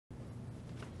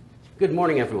Good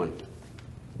morning, everyone.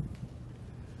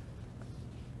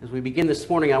 As we begin this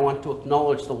morning, I want to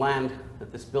acknowledge the land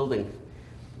that this building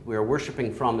we are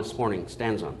worshiping from this morning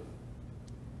stands on.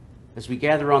 As we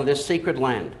gather on this sacred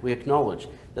land, we acknowledge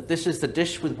that this is the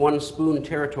dish with one spoon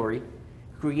territory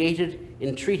created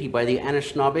in treaty by the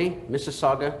Anishinaabe,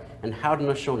 Mississauga, and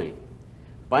Haudenosaunee,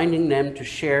 binding them to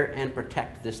share and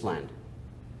protect this land.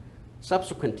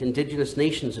 Subsequent Indigenous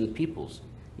nations and peoples,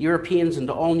 Europeans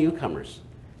and all newcomers,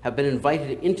 have been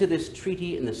invited into this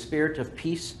treaty in the spirit of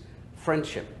peace,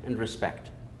 friendship, and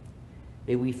respect.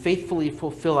 May we faithfully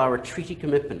fulfill our treaty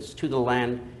commitments to the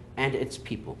land and its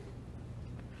people.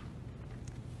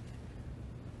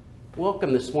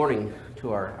 Welcome this morning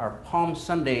to our Palm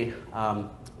Sunday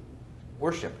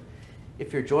worship.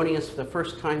 If you're joining us for the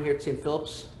first time here at St.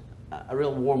 Philip's, a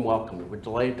real warm welcome. We're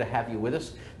delighted to have you with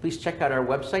us. Please check out our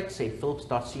website,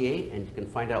 stphilips.ca, and you can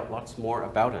find out lots more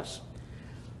about us.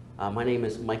 My name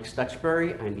is Mike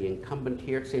Stutchbury. I'm the incumbent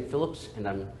here at St. Philip's, and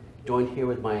I'm joined here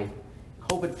with my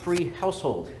COVID-free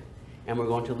household. And we're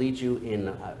going to lead you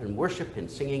in worship, in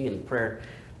singing, and prayer,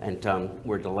 and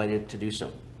we're delighted to do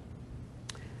so.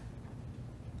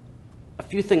 A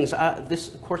few things.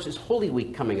 This, of course, is Holy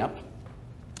Week coming up,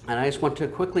 and I just want to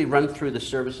quickly run through the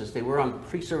services. They were on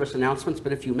pre-service announcements,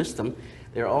 but if you missed them,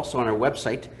 they're also on our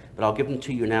website, but I'll give them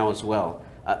to you now as well.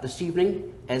 This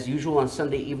evening, as usual on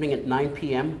Sunday evening at 9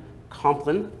 p.m.,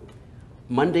 Compline.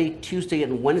 Monday, Tuesday,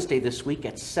 and Wednesday this week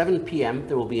at 7 p.m.,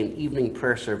 there will be an evening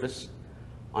prayer service.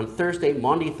 On Thursday,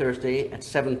 Maundy Thursday at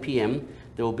 7 p.m.,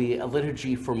 there will be a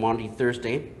liturgy for Maundy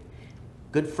Thursday.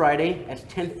 Good Friday at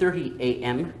 10:30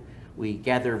 a.m., we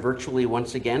gather virtually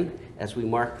once again as we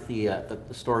mark the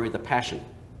story of the Passion.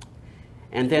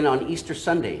 And then on Easter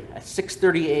Sunday at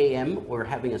 6:30 a.m., we're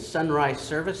having a sunrise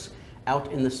service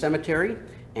out in the cemetery,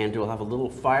 and we'll have a little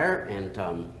fire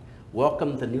and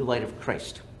welcome the new light of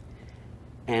Christ.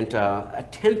 And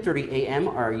at 10:30 a.m.,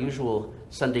 our usual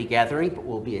Sunday gathering, but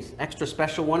will be an extra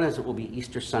special one as it will be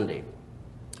Easter Sunday.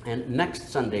 And next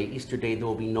Sunday, Easter Day, there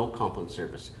will be no Compline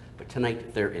service, but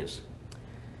tonight there is.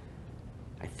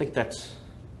 I think that's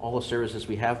all the services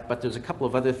we have, but there's a couple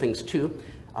of other things too.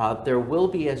 There will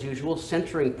be, as usual,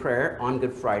 centering prayer on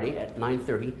Good Friday at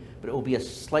 9:30, but it will be a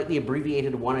slightly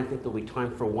abbreviated one. I think there'll be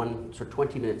time for one sort of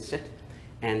 20-minute sit,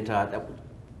 and that will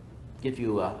give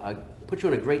you put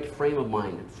you in a great frame of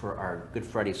mind for our Good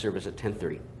Friday service at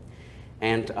 10:30.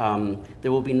 And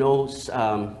there will be no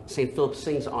St. Philip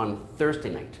Sings on Thursday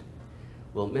night.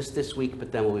 We'll miss this week,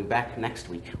 but then we'll be back next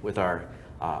week with our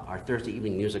Thursday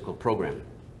evening musical program.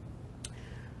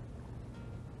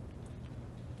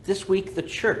 This week, the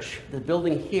church, the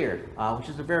building here, which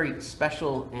is a very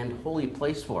special and holy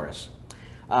place for us,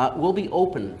 will be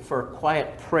open for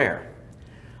quiet prayer.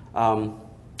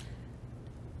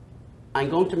 I'm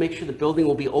going to make sure the building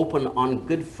will be open on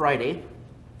Good Friday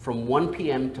from 1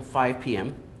 p.m. to 5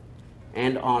 p.m.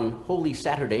 and on Holy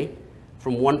Saturday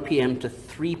from 1 p.m. to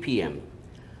 3 p.m.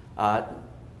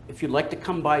 If you'd like to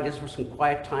come by just for some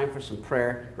quiet time, for some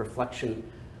prayer, reflection,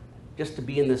 just to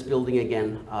be in this building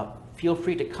again, feel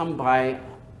free to come by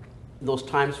those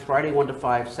times, Friday 1 to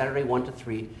 5, Saturday 1 to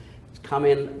 3. Just come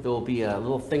in. There will be a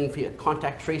little thing for you, a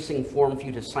contact tracing form for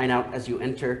you to sign out as you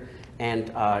enter, and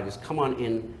just come on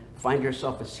in, find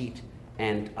yourself a seat,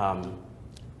 and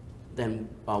then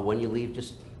when you leave,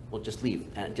 just leave.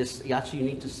 Actually, you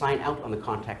need to sign out on the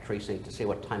contact tracing to say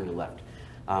what time you left.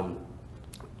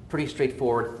 Pretty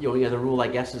straightforward. The only other rule, I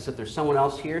guess, is if there's someone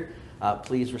else here,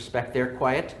 please respect their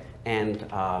quiet and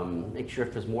make sure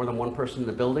if there's more than one person in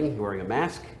the building, you're wearing a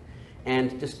mask,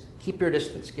 and just keep your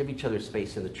distance, give each other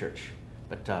space in the church.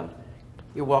 But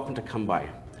you're welcome to come by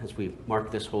as we mark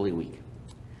this Holy Week.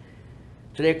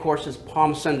 Today, of course, is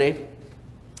Palm Sunday,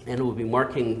 and we'll be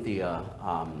marking the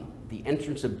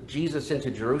entrance of Jesus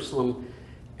into Jerusalem,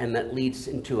 and that leads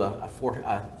into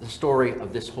the story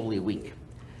of this Holy Week.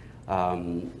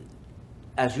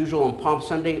 As usual on Palm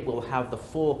Sunday, we'll have the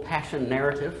full Passion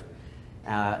narrative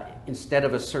instead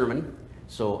of a sermon.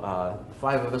 So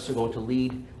 5 of us are going to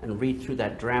lead and read through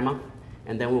that drama,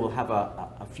 and then we will have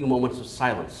a few moments of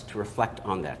silence to reflect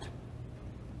on that.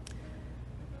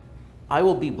 I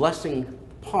will be blessing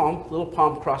little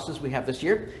palm crosses we have this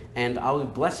year, and I'll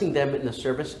be blessing them in the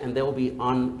service, and they will be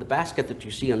on the basket that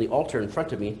you see on the altar in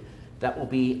front of me. That will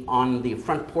be on the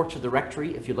front porch of the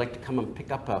rectory if you'd like to come and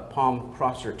pick up a palm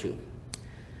cross or two.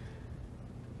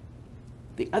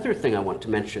 The other thing I want to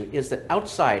mention is that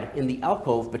outside in the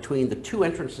alcove between the 2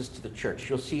 entrances to the church,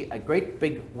 you'll see a great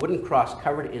big wooden cross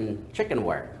covered in chicken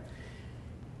wire.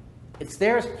 It's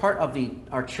there as part of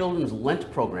our children's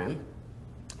Lent program,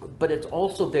 but it's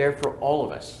also there for all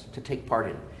of us to take part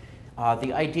in.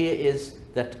 The idea is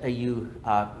that you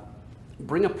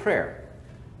bring a prayer.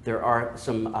 There are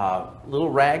some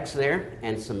little rags there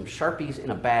and some Sharpies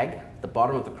in a bag at the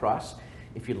bottom of the cross.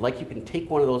 If you'd like, you can take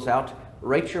one of those out,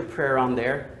 write your prayer on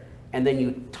there, and then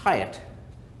you tie it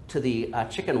to the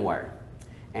chicken wire.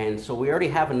 And so we already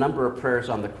have a number of prayers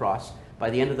on the cross.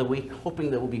 By the end of the week, hoping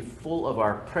that we'll be full of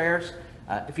our prayers.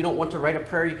 If you don't want to write a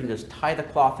prayer, you can just tie the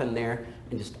cloth in there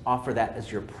and just offer that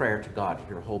as your prayer to God,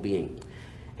 your whole being.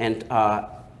 And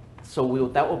so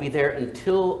that will be there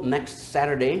until next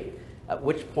Saturday, at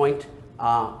which point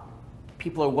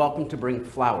people are welcome to bring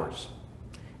flowers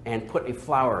and put a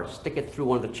flower, stick it through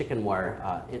one of the chicken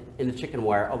wire, in the chicken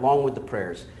wire, along with the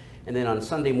prayers. And then on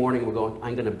Sunday morning,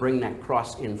 I'm going to bring that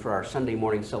cross in for our Sunday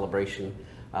morning celebration.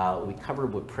 It'll be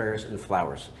covered with prayers and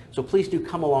flowers. So please do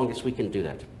come along this week and do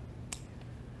that.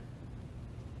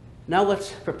 Now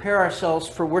let's prepare ourselves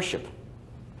for worship.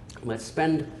 Let's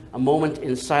spend a moment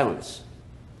in silence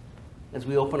as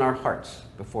we open our hearts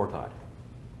before God.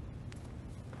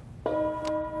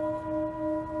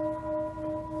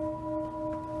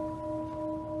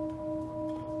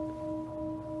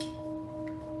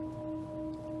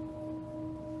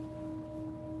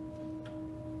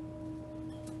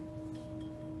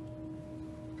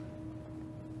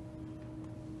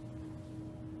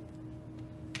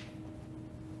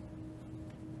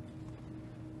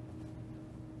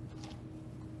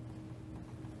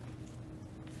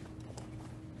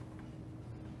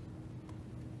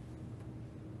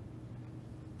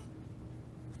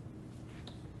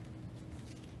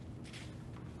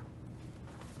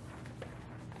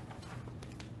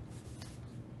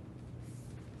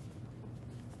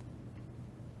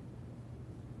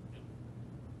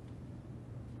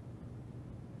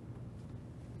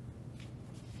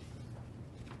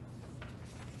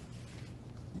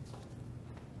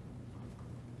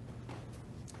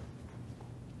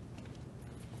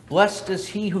 Blessed is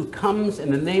he who comes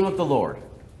in the name of the Lord.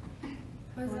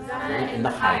 Hosanna in the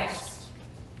highest.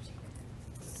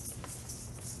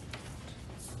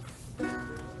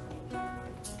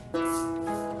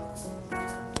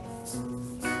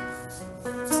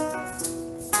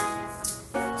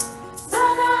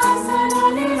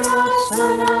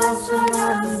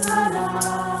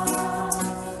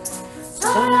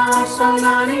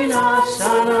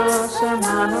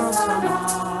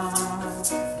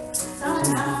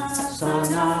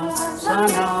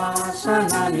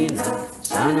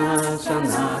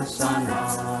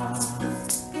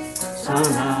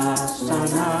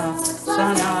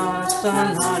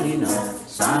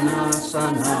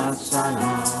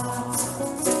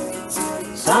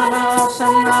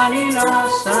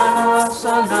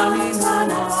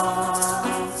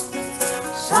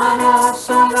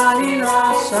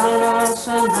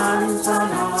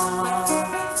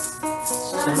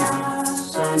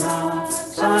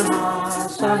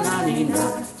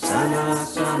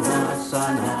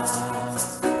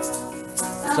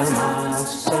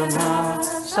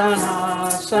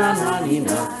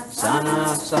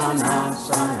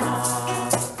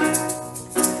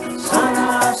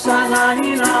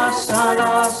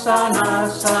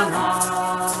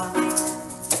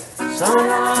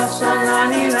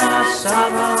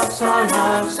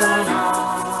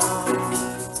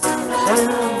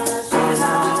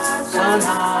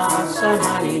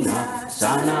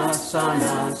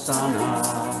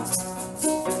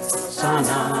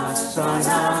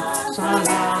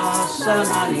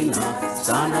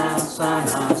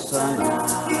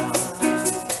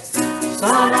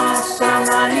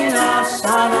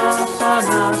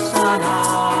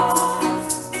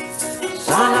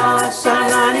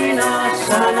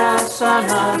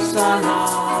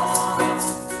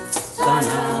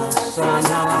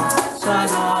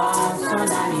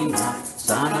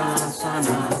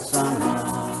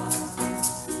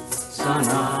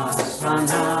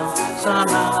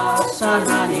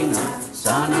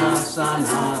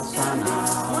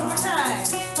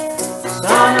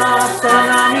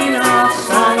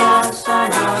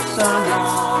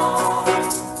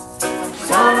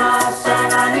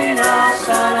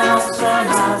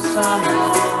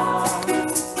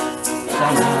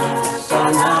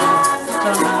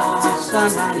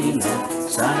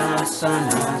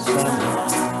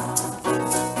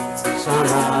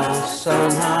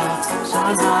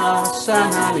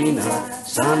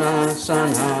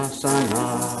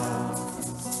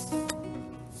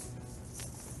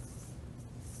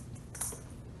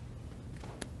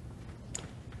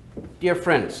 Dear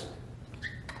friends,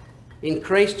 in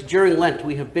Christ during Lent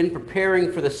we have been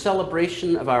preparing for the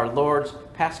celebration of our Lord's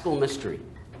Paschal Mystery.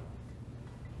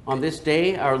 On this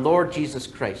day, our Lord Jesus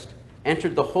Christ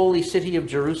entered the holy city of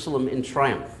Jerusalem in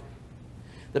triumph.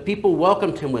 The people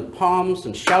welcomed him with palms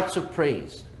and shouts of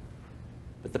praise.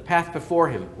 But the path before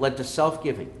him led to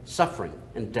self-giving, suffering,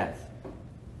 and death.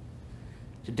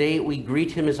 Today we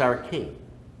greet him as our king,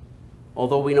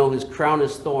 although we know his crown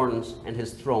is thorns and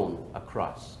his throne a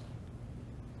cross.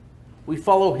 We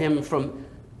follow him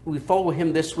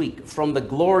this week from the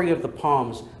glory of the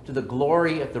palms to the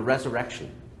glory of the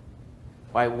resurrection,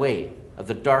 by way of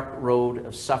the dark road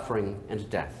of suffering and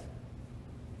death.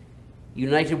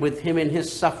 United with him in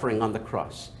his suffering on the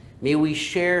cross, may we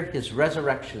share his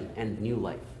resurrection and new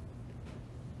life.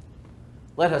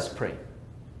 Let us pray.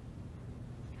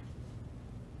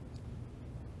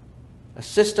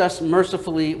 Assist us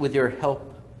mercifully with your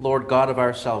help, Lord God of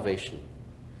our salvation,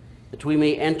 that we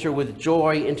may enter with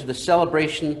joy into the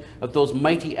celebration of those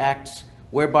mighty acts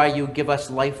whereby you give us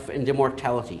life and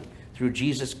immortality through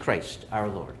Jesus Christ our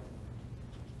Lord.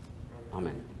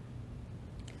 Amen.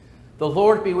 The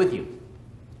Lord be with you.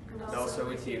 And also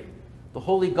with you. The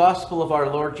Holy Gospel of our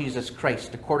Lord Jesus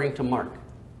Christ according to Mark.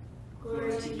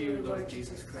 Glory to you, Lord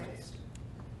Jesus Christ.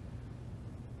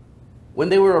 When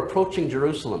they were approaching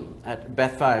Jerusalem at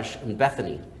Bethphage and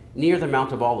Bethany, near the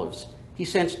Mount of Olives, he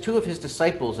sent 2 of his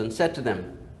disciples and said to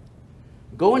them,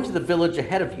 "Go into the village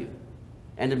ahead of you,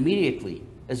 and immediately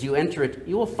as you enter it,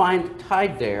 you will find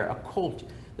tied there a colt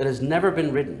that has never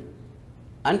been ridden.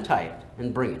 Untie it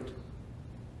and bring it.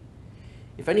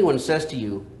 If anyone says to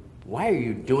you, 'Why are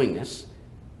you doing this?'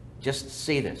 just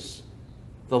say this,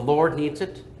 'The Lord needs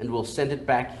it and will send it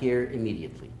back here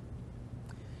immediately.'"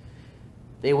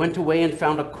 They went away and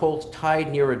found a colt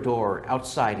tied near a door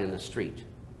outside in the street.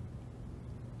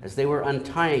 As they were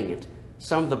untying it,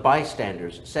 some of the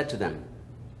bystanders said to them,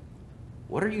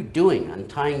 "What are you doing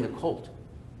untying the colt?"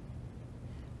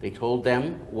 They told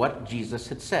them what Jesus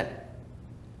had said,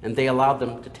 and they allowed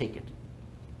them to take it.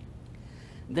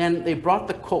 Then they brought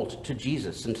the colt to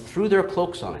Jesus and threw their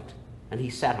cloaks on it, and he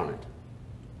sat on it.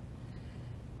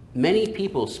 Many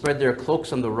people spread their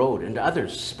cloaks on the road, and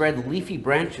others spread leafy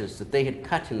branches that they had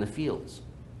cut in the fields.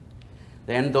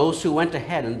 Then those who went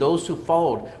ahead and those who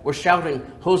followed were shouting,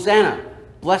 "Hosanna!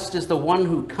 Blessed is the one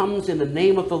who comes in the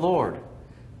name of the Lord.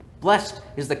 Blessed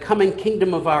is the coming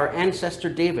kingdom of our ancestor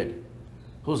David.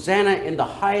 Hosanna in the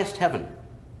highest heaven."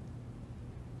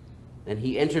 Then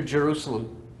he entered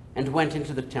Jerusalem and went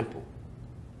into the temple.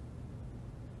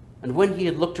 And when he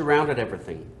had looked around at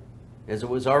everything, as it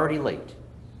was already late,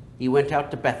 he went out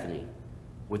to Bethany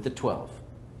with the 12.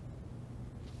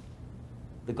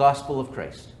 The Gospel of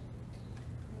Christ.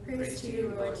 Praise to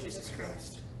you, Lord Jesus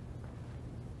Christ.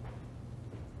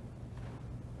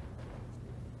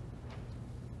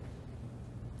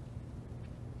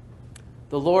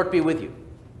 The Lord be with you.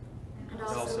 And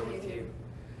also with you.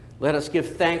 Let us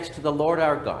give thanks to the Lord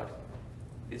our God.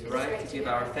 It is right to give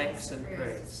our thanks and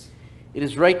praise. It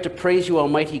is right to praise you,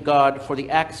 Almighty God, for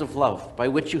the acts of love by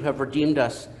which you have redeemed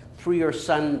us through your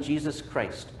Son, Jesus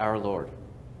Christ, our Lord.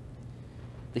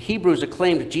 The Hebrews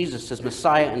acclaimed Jesus as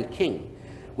Messiah and King,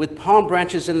 with palm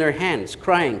branches in their hands,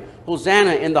 crying,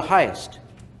 "Hosanna in the highest."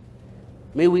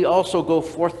 May we also go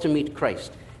forth to meet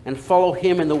Christ and follow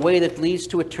him in the way that leads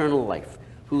to eternal life,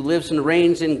 who lives and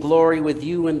reigns in glory with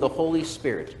you in the Holy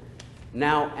Spirit,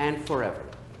 now and forever.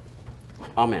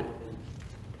 Amen.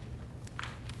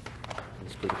 I'm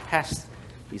just going to pass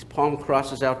these palm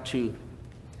crosses out to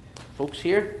folks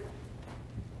here.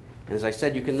 And as I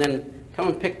said, you can then come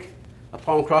and pick a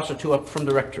palm cross or 2 up from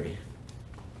the rectory.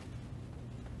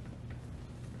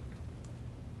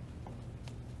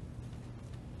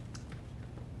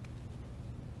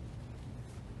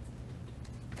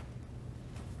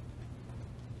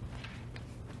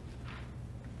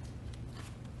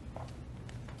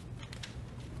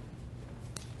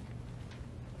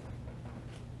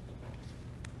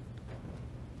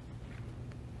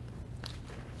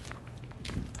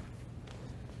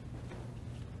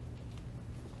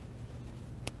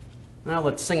 Now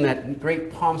let's sing that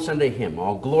great Palm Sunday hymn,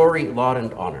 "All Glory, Laud,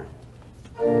 and Honor."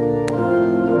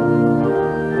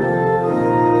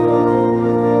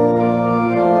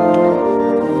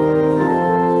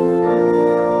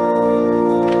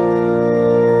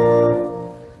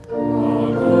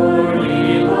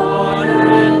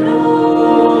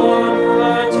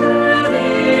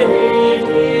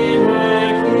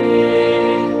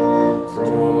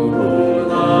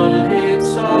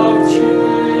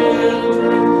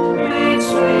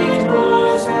 Sweet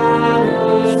Hosanna,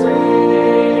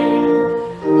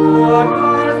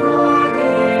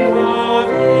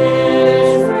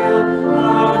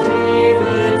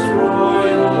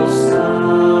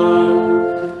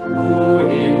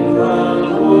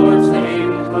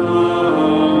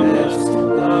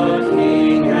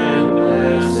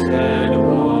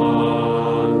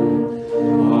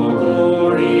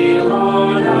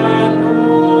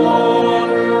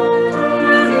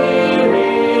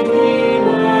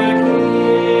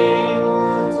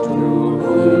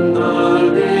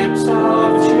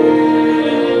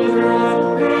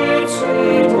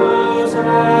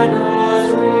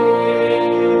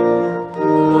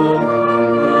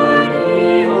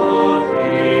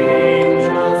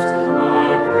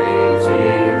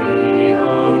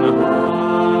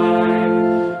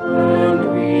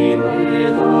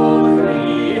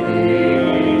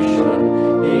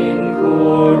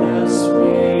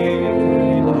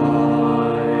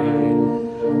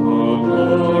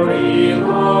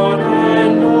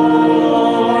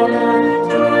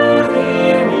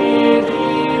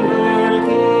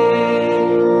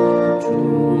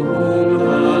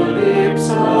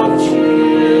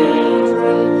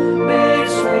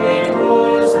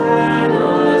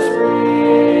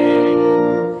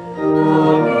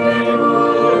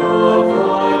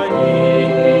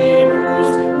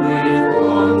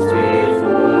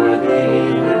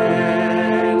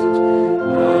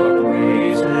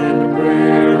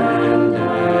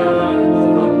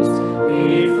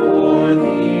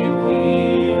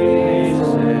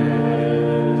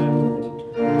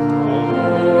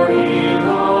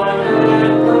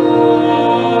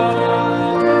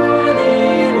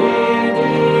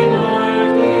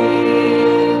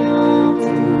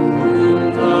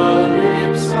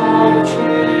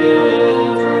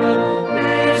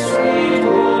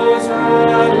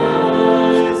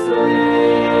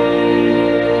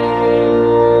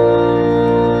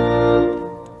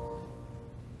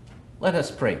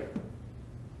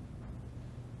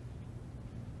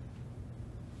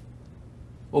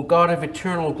 O God of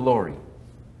eternal glory,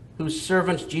 whose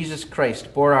servant Jesus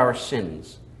Christ bore our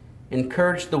sins,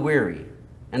 encouraged the weary,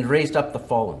 and raised up the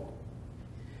fallen.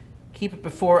 Keep it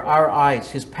before our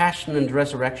eyes his passion and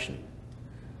resurrection,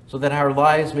 so that our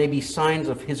lives may be signs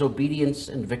of his obedience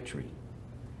and victory.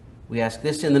 We ask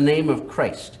this in the name of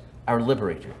Christ, our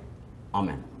liberator.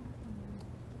 Amen.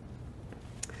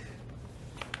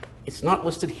 It's not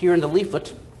listed here in the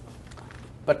leaflet,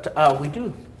 but we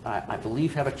do, I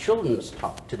believe, have a children's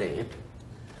talk today.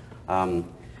 And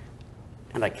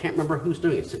I can't remember who's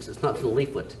doing it since it's not in the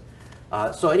leaflet.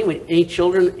 So anyway, any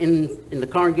children in the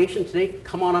congregation today,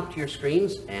 come on up to your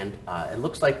screens, and it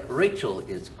looks like Rachel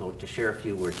is going to share a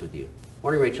few words with you.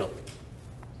 Morning, Rachel.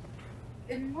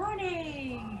 Good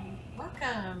morning.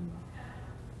 Welcome.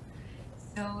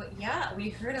 So yeah, we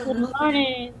heard a little. Good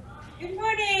morning. Good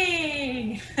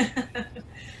morning.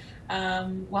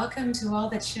 Welcome to all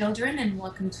the children, and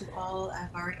welcome to all of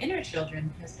our inner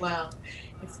children as well.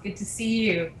 It's good to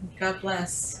see you. God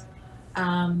bless.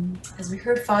 As we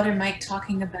heard Father Mike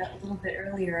talking about a little bit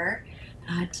earlier,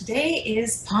 today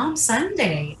is Palm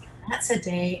Sunday. That's a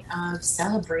day of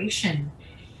celebration.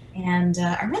 And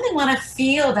I really want to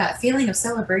feel that feeling of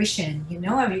celebration. You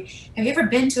know, have you ever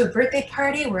been to a birthday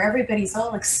party where everybody's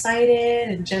all excited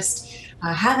and just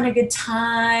having a good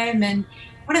time? And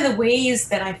one of the ways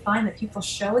that I find that people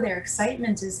show their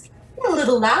excitement is get a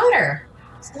little louder.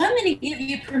 So I'm going to give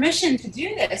you permission to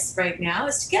do this right now,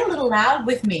 is to get a little loud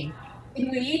with me. Can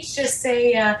we each just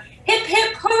say, hip,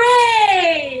 hip,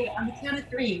 hooray, on the count of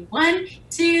 3. 1,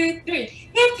 2, 3.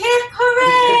 Hip, hip,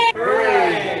 hooray.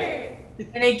 Hooray!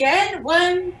 And again,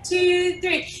 1, 2,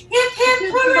 3. Hip,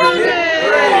 hip,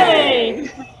 hooray.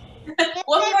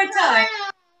 One more time.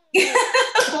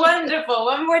 Wonderful.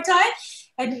 One more time.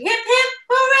 And hip, hip,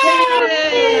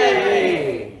 hooray.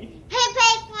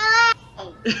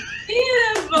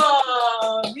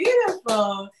 Beautiful.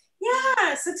 Beautiful.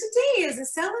 Yeah, so today is a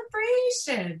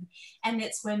celebration, and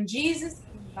it's when Jesus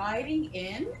came riding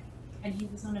in, and he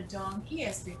was on a donkey,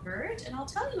 as we heard, and I'll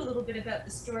tell you a little bit about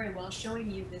the story while showing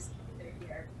you this picture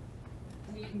here,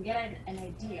 so you can get an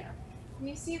idea. Can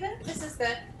you see that? This is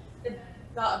the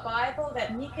Bible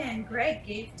that Mika and Greg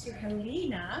gave to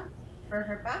Helena for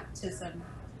her baptism.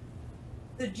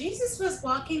 So Jesus was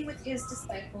walking with his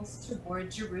disciples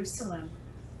toward Jerusalem,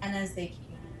 and as they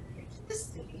came near to the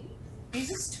city,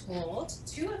 Jesus told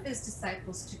 2 of his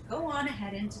disciples to go on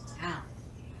ahead into town.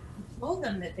 He told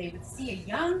them that they would see a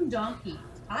young donkey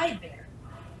tied there,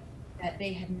 that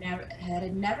they had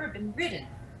never been ridden.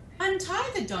 Untie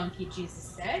the donkey, Jesus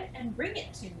said, and bring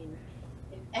it to me.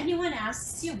 If anyone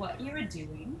asks you what you are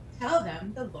doing, tell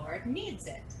them the Lord needs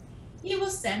it. He will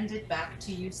send it back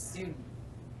to you soon.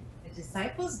 The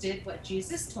disciples did what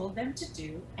Jesus told them to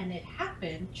do, and it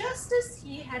happened just as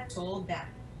he had told them.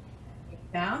 They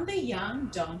found the young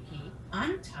donkey,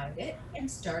 untied it, and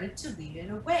started to lead it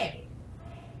away.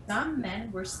 Some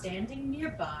men were standing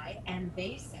nearby, and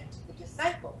they said to the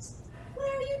disciples,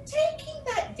 "Where are you taking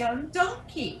that young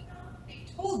donkey?" They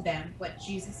told them what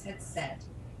Jesus had said,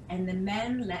 and the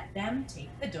men let them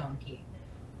take the donkey.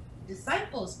 The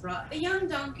disciples brought the young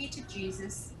donkey to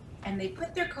Jesus, and they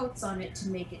put their coats on it to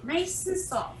make it nice and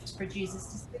soft for Jesus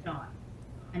to sit on.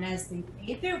 And as they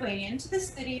made their way into the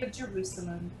city of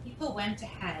Jerusalem, people went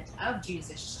ahead of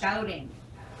Jesus, shouting,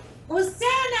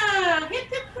 "Hosanna! Hip,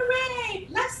 hip, hooray!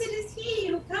 Blessed is he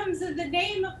who comes in the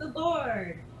name of the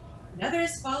Lord!" And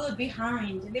others followed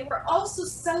behind, and they were also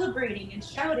celebrating and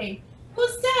shouting,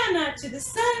 "Hosanna to the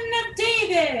Son of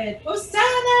David!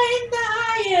 Hosanna in the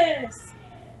highest!"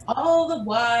 All the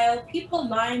while, people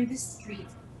lined the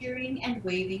streets, cheering and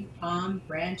waving palm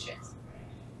branches.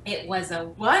 It was a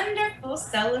wonderful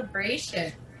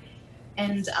celebration.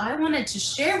 And I wanted to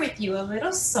share with you a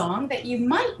little song that you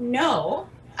might know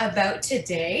about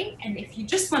today. And if you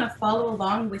just want to follow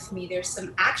along with me, there's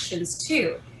some actions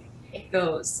too. It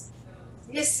goes,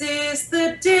 "This is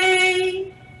the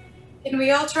day." Can we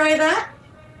all try that?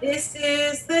 This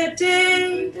is the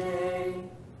day.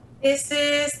 This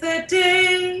is the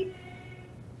day.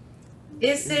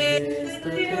 This is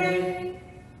the day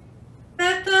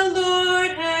that the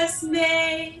Lord has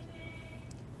made.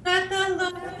 That the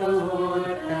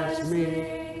Lord has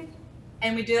made.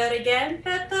 And we do that again.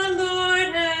 That the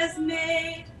Lord has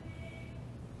made.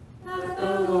 That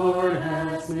the Lord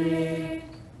has made.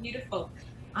 Beautiful.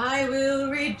 I will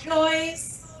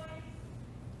rejoice.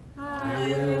 I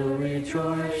will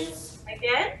rejoice.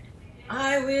 Again.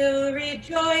 I will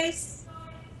rejoice.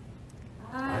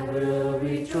 I will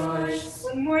rejoice.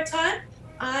 One more time.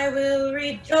 I will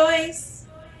rejoice.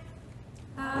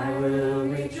 I will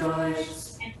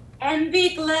rejoice. And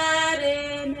be glad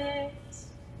in it.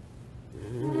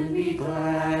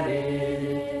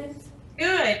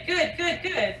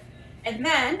 And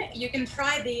then you can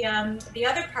try the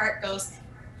other part goes,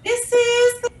 this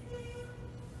is the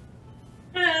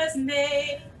has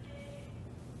made.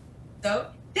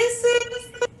 So this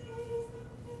is the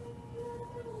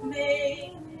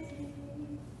made.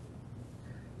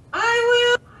 I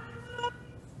will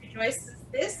rejoice in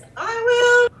this. I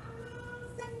will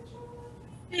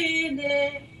in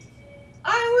it.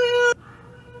 I will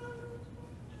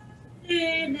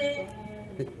in it.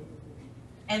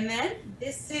 And then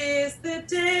this is the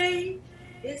day.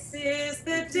 This is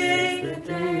the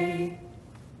day.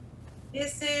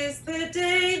 This is the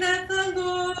day that the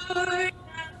Lord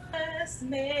has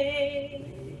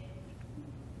made.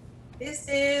 This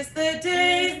is the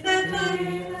day that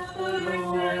the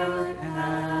Lord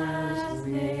has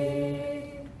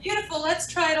made. Beautiful.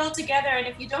 Let's try it all together. And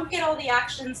if you don't get all the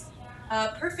actions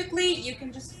perfectly, you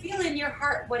can just feel in your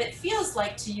heart what it feels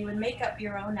like to you and make up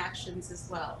your own actions as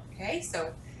well. Okay,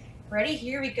 so ready?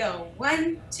 Here we go.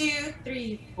 1, 2,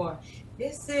 3, 4.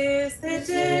 This is the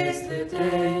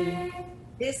day.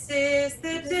 This is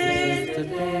the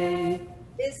day.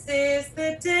 This is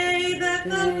the day that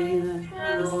the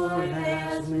Lord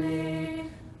has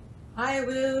made. I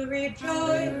will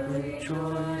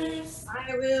rejoice.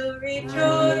 I will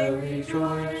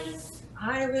rejoice.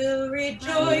 I will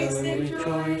rejoice and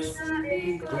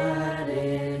be glad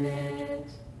in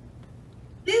it.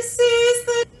 This is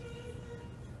the day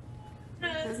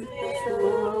the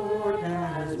Lord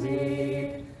has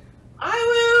made. I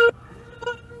will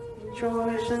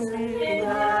rejoice and be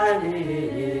glad in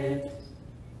it.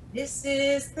 This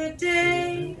is the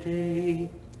day.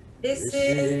 This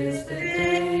is the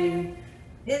day.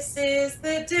 This is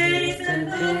the day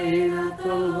that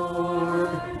the Lord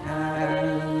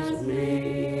has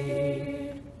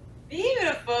made.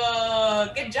 Beautiful.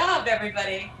 Good job,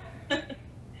 everybody.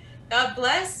 God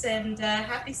bless and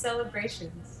happy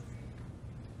celebrations.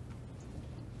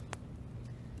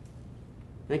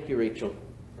 Thank you, Rachel.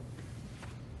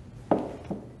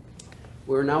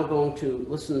 We're now going to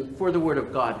listen for the Word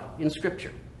of God in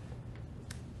Scripture.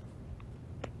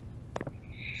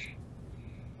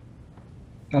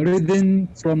 A reading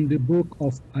from the book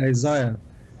of Isaiah.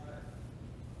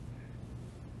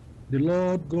 The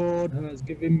Lord God has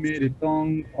given me the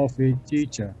tongue of a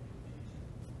teacher,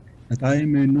 that I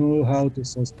may know how to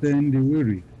sustain the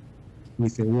weary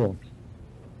with a word.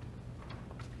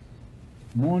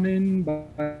 Morning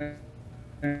by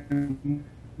morning,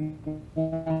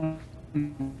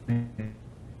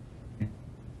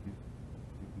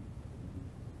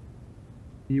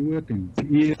 he wakens.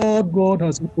 The Lord God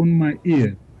has opened my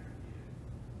ear,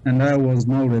 and I was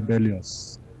not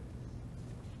rebellious.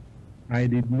 I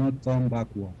did not turn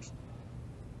backward.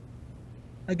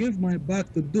 I gave my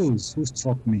back to those who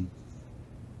struck me,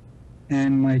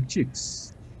 and my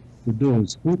cheeks to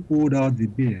those who pulled out the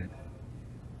beard.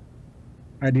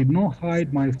 I did not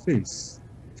hide my face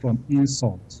from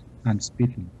insult and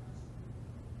spitting.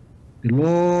 The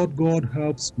Lord God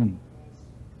helps me.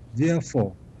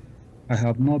 Therefore, I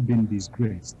have not been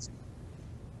disgraced.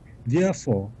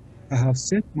 Therefore, I have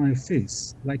set my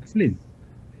face like flame,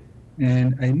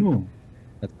 and I know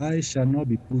that I shall not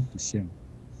be put to shame.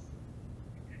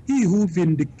 He who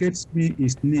vindicates me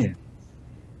is near.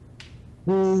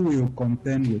 Who will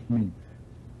contend with me?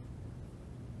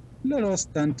 Let us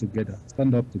stand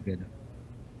up together.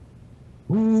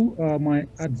 Who are my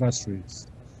adversaries?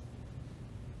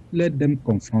 Let them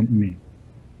confront me.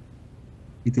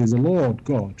 It is the Lord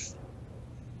God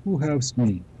who helps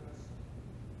me.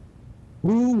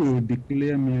 Who will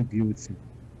declare me guilty?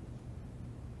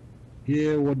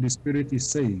 Hear what the Spirit is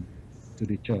saying to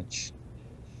the church.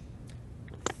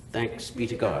 Thanks be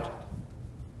to God.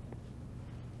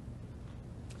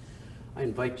 I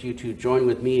invite you to join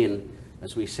with me in,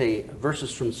 as we say,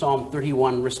 verses from Psalm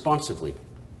 31 responsively.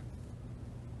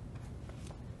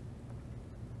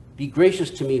 Be gracious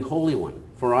to me, Holy One,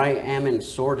 for I am in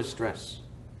sore distress.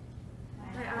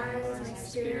 My eyes, my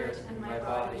spirit, and my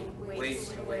body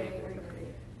waste away for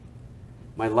grief.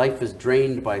 My life is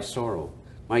drained by sorrow,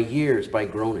 my years by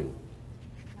groaning.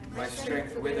 My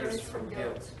strength withers from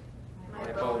guilt.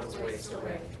 My bones waste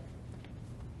away.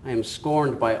 I am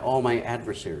scorned by all my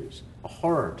adversaries, a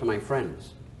horror to my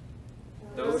friends.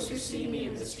 Those who see me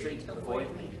in the street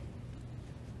avoid me.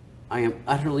 I am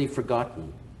utterly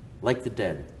forgotten, like the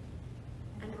dead.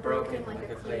 And broken like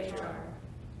a clay jar.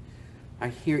 I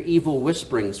hear evil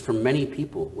whisperings from many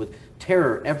people, with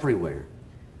terror everywhere.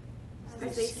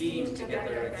 They scheme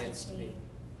together against me,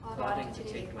 plotting to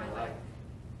take my life.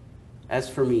 As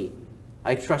for me,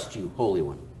 I trust you, Holy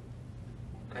One.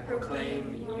 I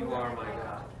proclaim you are my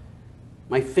God.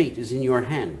 My fate is in your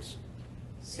hands.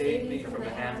 Save me from the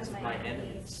hands of my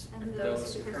enemies and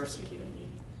those who persecute me.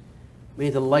 May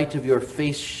the light of your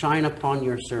face shine upon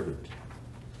your servant.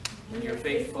 In your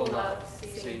faithful love,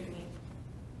 save me.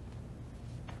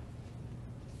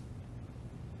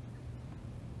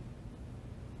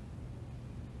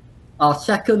 Our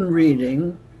second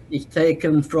reading is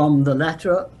taken from the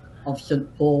letter of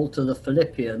St. Paul to the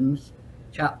Philippians,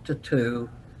 chapter 2,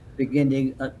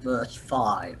 beginning at verse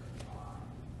 5.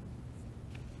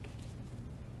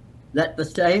 Let the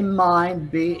same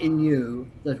mind be in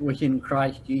you that was in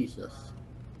Christ Jesus,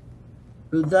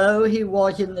 who though he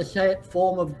was in the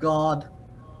form of God,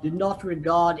 did not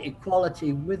regard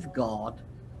equality with God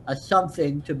as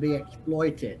something to be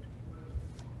exploited,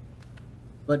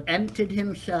 but emptied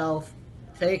himself,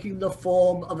 taking the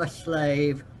form of a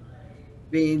slave,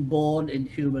 being born in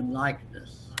human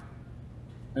likeness.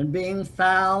 And being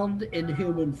found in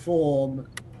human form,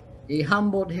 he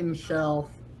humbled himself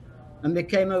and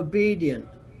became obedient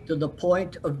to the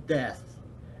point of death,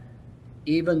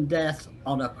 even death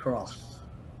on a cross.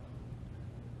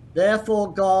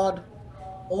 Therefore God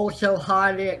also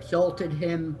highly exalted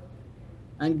him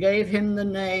and gave him the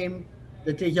name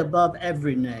that is above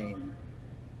every name,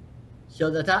 so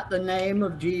that at the name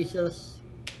of Jesus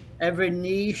every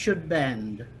knee should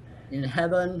bend in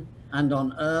heaven and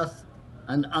on earth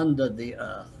and under the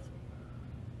earth,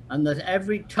 and that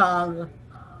every tongue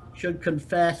should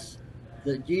confess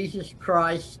that Jesus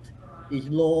Christ is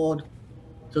Lord,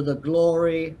 to the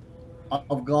glory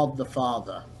of God the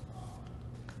Father.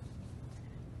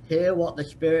 Hear what the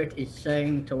Spirit is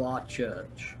saying to our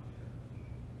church.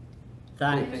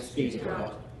 Thanks be to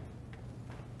God.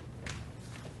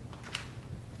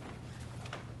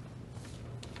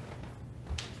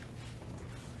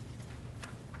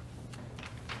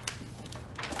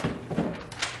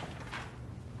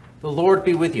 The Lord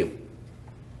be with you.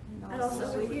 And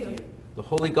also with you. The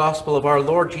Holy Gospel of our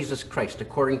Lord Jesus Christ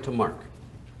according to Mark.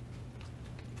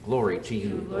 Glory to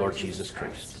you, Lord Jesus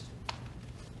Christ.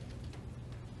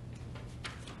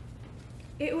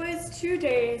 It was 2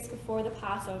 days before the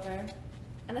Passover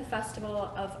and the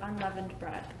festival of unleavened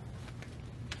bread.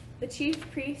 The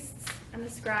chief priests and the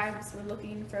scribes were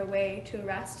looking for a way to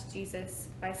arrest Jesus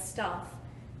by stealth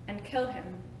and kill him,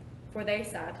 for they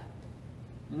said,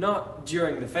 Not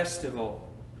during the festival,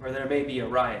 or there may be a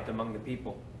riot among the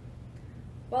people.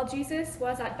 While Jesus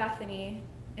was at Bethany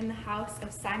in the house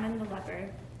of Simon the leper,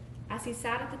 as he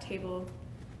sat at the table,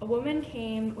 a woman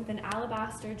came with an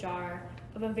alabaster jar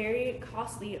of a very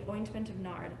costly ointment of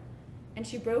nard, and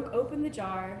she broke open the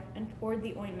jar and poured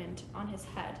the ointment on his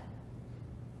head.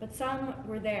 But some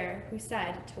were there who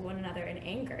said to one another in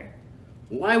anger,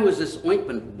 Why was this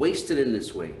ointment wasted in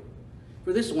this way?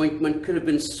 For this ointment could have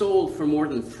been sold for more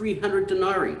than 300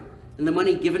 denarii, and the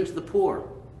money given to the poor.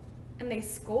 and they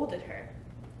scolded her.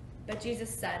 But Jesus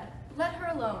said, Let her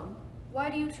alone. Why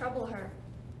do you trouble her?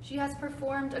 She has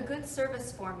performed a good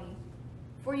service for me.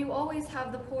 For you always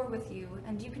have the poor with you,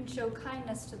 and you can show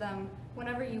kindness to them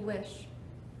whenever you wish,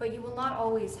 but you will not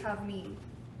always have me.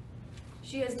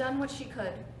 She has done what she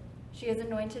could. She has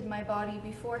anointed my body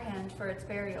beforehand for its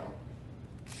burial.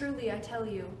 Truly, I tell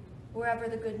you, wherever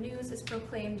the good news is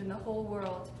proclaimed in the whole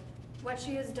world, what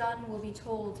she has done will be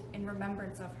told in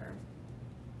remembrance of her.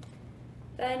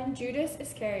 Then Judas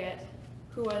Iscariot,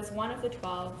 who was one of the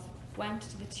 12, went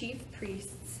to the chief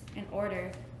priests in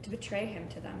order to betray him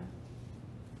to them.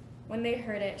 When they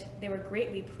heard it, they were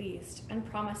greatly pleased and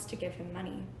promised to give him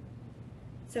money.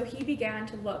 So he began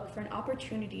to look for an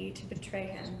opportunity to betray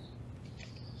him.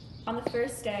 On the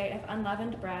first day of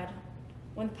unleavened bread,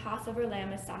 when the Passover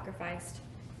lamb is sacrificed,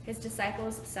 his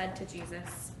disciples said to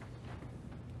Jesus,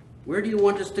 Where do you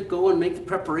want us to go and make the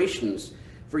preparations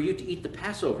for you to eat the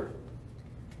Passover?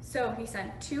 So he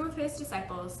sent 2 of his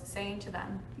disciples, saying to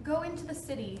them, Go into the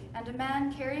city, and a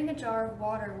man carrying a jar of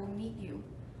water will meet you.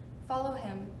 Follow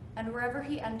him, and wherever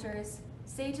he enters,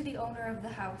 say to the owner of the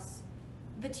house,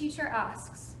 The teacher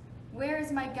asks, Where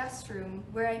is my guest room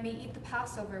where I may eat the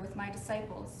Passover with my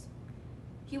disciples?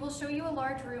 He will show you a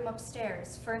large room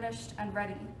upstairs, furnished and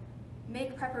ready.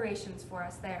 Make preparations for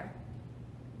us there.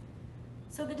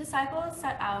 So the disciples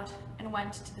set out and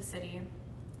went to the city,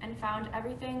 and found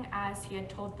everything as he had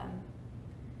told them.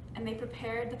 And they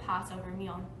prepared the Passover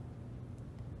meal.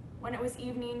 When it was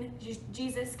evening,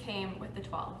 Jesus came with the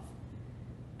 12.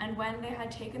 And when they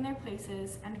had taken their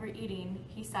places and were eating,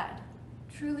 he said,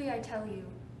 Truly I tell you,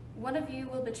 one of you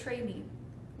will betray me,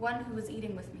 one who was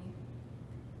eating with me.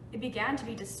 They began to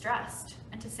be distressed,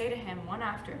 and to say to him one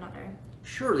after another,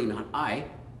 Surely not I.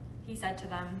 He said to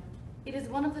them, It is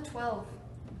one of the 12,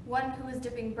 one who is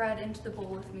dipping bread into the bowl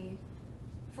with me.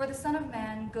 For the Son of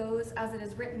Man goes as it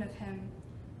is written of him,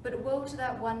 But woe to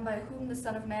that one by whom the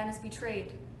Son of Man is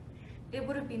betrayed. It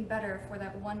would have been better for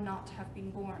that one not to have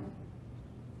been born."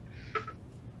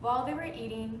 While they were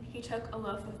eating, he took a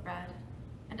loaf of bread,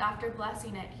 and after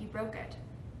blessing it, he broke it,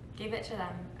 gave it to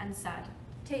them, and said,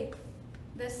 "Take,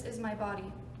 this is my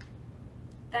body."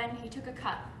 Then he took a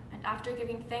cup, and after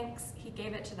giving thanks, he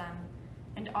gave it to them,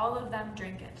 and all of them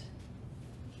drank it.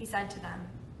 He said to them,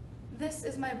 "This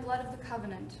is my blood of the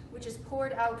covenant, which is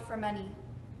poured out for many.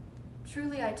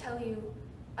 Truly I tell you,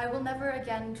 I will never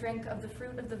again drink of the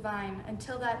fruit of the vine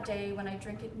until that day when I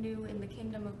drink it new in the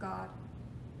kingdom of God."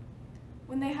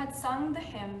 When they had sung the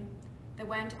hymn, they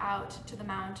went out to the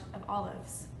Mount of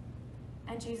Olives.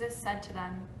 And Jesus said to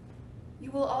them,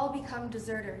 "You will all become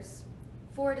deserters,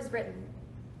 for it is written,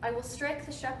 'I will strike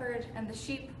the shepherd, and the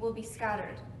sheep will be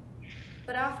scattered.'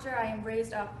 But after I am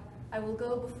raised up, I will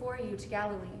go before you to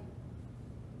Galilee."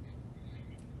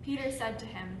 Peter said to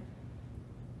him,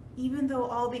 Even though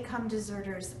all become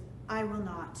deserters, I will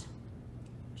not.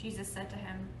 Jesus said to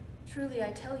him, "Truly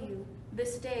I tell you,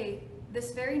 this day,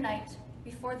 this very night,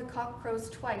 before the cock crows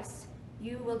twice,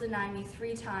 you will deny me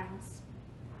 3 times.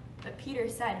 But Peter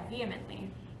said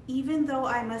vehemently, Even though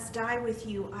I must die with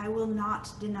you, I will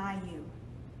not deny you.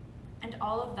 and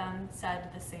all of them said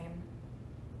the same.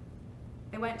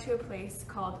 They went to a place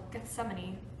called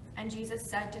Gethsemane, and Jesus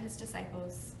said to his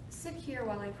disciples, Sit here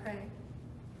while I pray."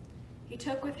 He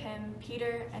took with him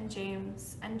Peter and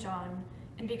James and John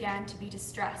and began to be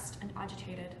distressed and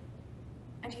agitated.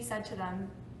 And he said to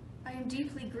them, "I am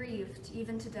deeply grieved,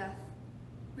 even to death.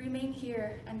 Remain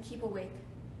here and keep awake."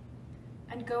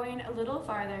 And going a little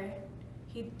farther,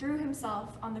 he threw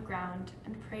himself on the ground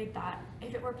and prayed that,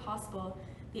 if it were possible,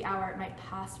 the hour might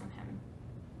pass from him.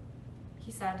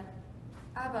 He said,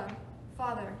 "Abba,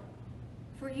 Father,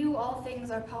 for you all things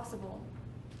are possible.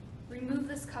 Remove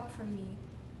this cup from me,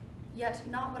 yet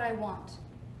not what I want,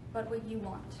 but what you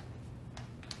want."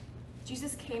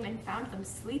 Jesus came and found them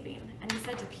sleeping, and he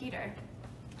said to Peter,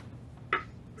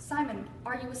 "Simon,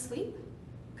 are you asleep?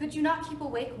 Could you not keep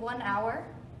awake 1 hour?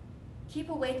 Keep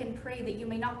awake and pray that you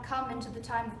may not come into the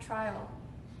time of trial.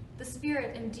 The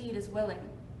spirit indeed is willing,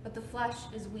 but the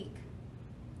flesh is weak."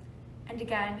 And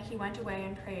again he went away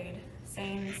and prayed,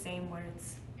 saying the same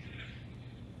words.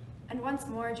 And once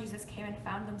more Jesus came and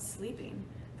found them sleeping,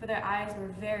 for their eyes were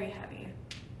very heavy,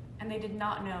 and they did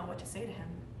not know what to say to him.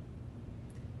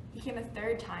 He came a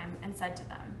 3rd time and said to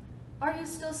them, "Are you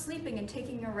still sleeping and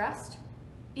taking your rest?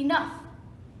 Enough!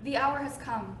 The hour has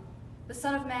come. The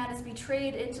Son of Man is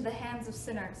betrayed into the hands of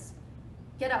sinners.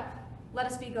 Get up, let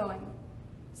us be going.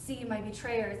 See, my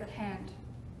betrayer is at hand."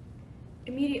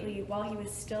 Immediately, while he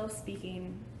was still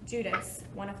speaking, Judas,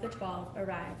 one of the 12,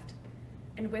 arrived,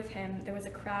 and with him there was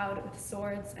a crowd with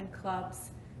swords and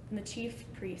clubs from the chief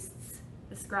priests,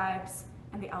 the scribes,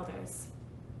 and the elders.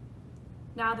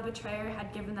 Now the betrayer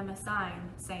had given them a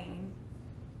sign, saying,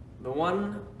 "The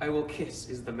one I will kiss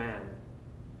is the man.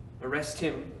 Arrest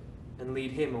him and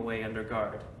lead him away under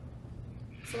guard."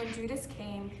 So when Judas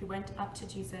came, he went up to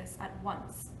Jesus at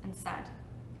once and said,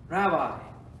 "Rabbi!"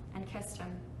 and kissed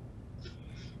him.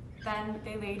 Then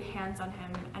they laid hands on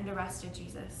him and arrested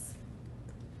Jesus.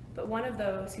 But one of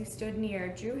those who stood near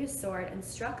drew his sword and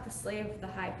struck the slave of the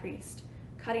high priest,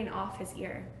 cutting off his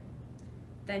ear.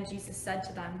 Then Jesus said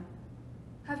to them,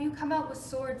 "Have you come out with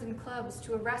swords and clubs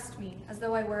to arrest me as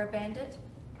though I were a bandit?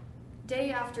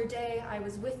 Day after day I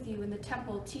was with you in the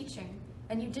temple teaching,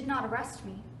 and you did not arrest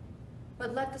me.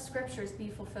 But let the scriptures be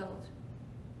fulfilled."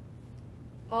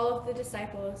 All of the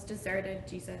disciples deserted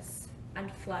Jesus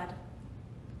and fled.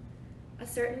 A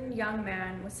certain young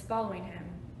man was following him,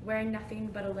 wearing nothing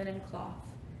but a linen cloth.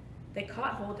 They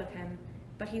caught hold of him,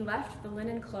 but he left the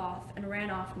linen cloth and ran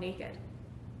off naked.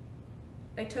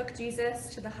 They took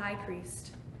Jesus to the high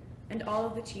priest, and all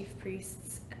of the chief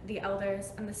priests, the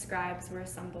elders, and the scribes were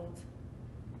assembled.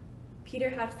 Peter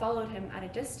had followed him at a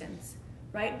distance,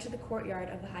 right into the courtyard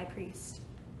of the high priest,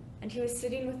 and he was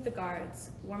sitting with the guards,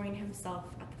 warming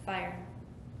himself at the fire.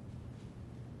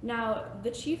 Now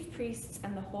the chief priests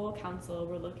and the whole council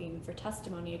were looking for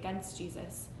testimony against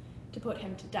Jesus to put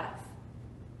him to death,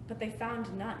 but they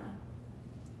found none.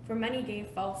 For many gave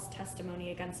false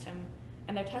testimony against him,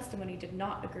 and their testimony did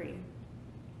not agree.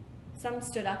 Some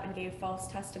stood up and gave false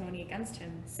testimony against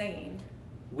him, saying,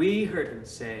 "We heard him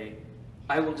say,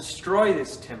 'I will destroy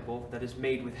this temple that is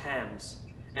made with hands,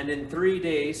 and in 3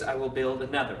 days I will build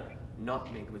another,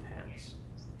 not made with hands.'"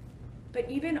 But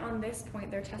even on this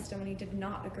point their testimony did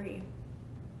not agree.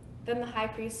 Then the high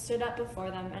priest stood up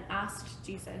before them and asked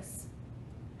Jesus,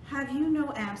 Have you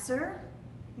no answer?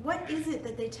 What is it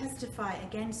that they testify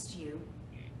against you?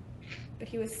 but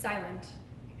he was silent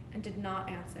and did not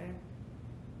answer.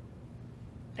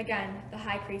 Again, the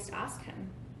high priest asked him,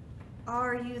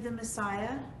 Are you the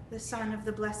Messiah, the Son of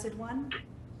the Blessed One?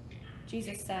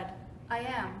 Jesus said, I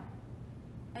am.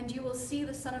 And you will see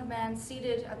the Son of Man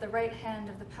seated at the right hand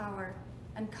of the power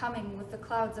and coming with the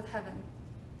clouds of heaven.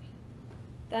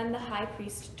 Then the high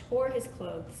priest tore his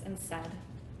clothes and said,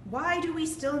 Why do we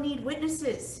still need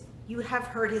witnesses? You have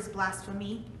heard his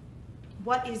blasphemy.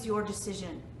 What is your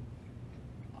decision?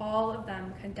 All of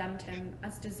them condemned him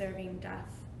as deserving death.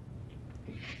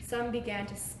 Some began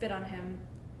to spit on him,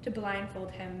 to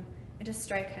blindfold him, and to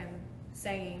strike him,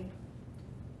 saying,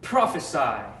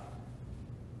 Prophesy!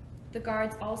 The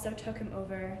guards also took him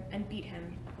over and beat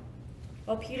him.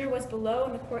 While Peter was below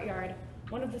in the courtyard,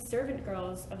 one of the servant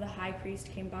girls of the high priest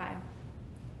came by.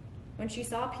 When she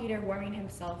saw Peter warming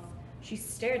himself, she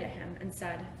stared at him and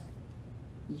said,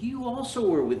 You also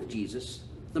were with Jesus,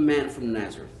 the man from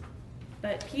Nazareth.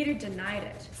 But Peter denied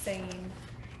it, saying,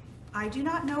 I do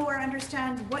not know or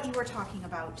understand what you are talking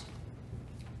about.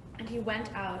 and he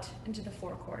went out into the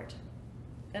forecourt.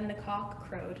 Then the cock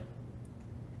crowed.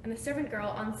 And the servant girl,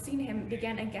 on seeing him,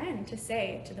 began again to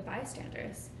say to the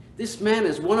bystanders, This man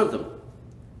is one of them.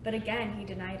 but again he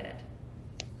denied it.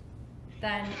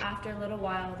 Then, after a little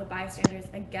while, the bystanders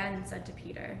again said to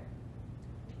Peter,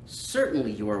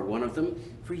 Certainly you are one of them,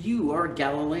 for you are a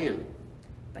Galilean.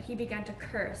 but he began to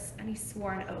curse, and he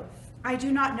swore an oath. I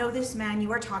do not know this man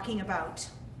you are talking about.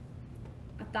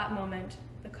 At that moment,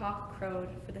 the cock crowed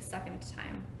for the second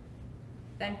time.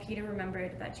 Then Peter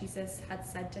remembered that Jesus had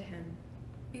said to him,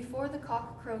 Before the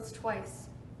cock crows twice,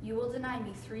 you will deny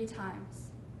me 3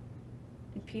 times.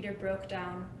 and Peter broke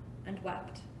down and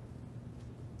wept.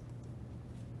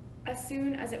 As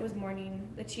soon as it was morning,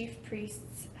 the chief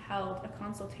priests held a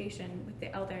consultation with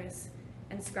the elders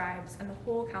and scribes and the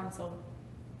whole council.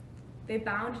 They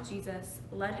bound Jesus,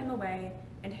 led him away,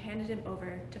 and handed him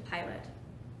over to Pilate.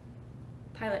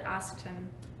 Pilate asked him.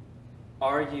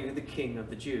 Are you the king of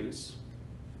the Jews?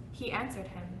 He answered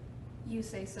him. You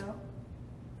say so?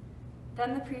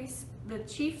 Then the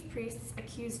chief priests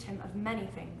accused him of many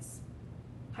things.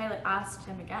 Pilate asked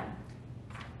him again.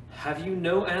 Have you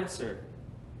no answer?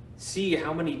 See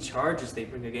how many charges they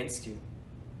bring against you.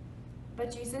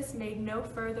 But Jesus made no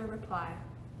further reply,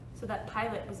 so that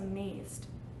Pilate was amazed.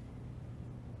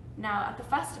 Now at the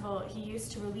festival he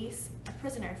used to release a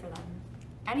prisoner for them,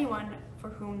 anyone for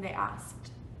whom they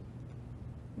asked.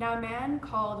 Now a man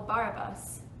called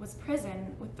Barabbas was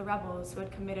imprisoned with the rebels who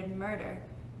had committed murder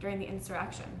during the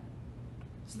insurrection.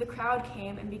 So the crowd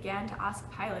came and began to ask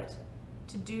Pilate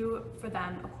to do for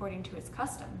them according to his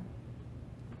custom.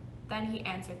 Then he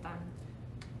answered them.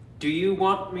 Do you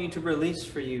want me to release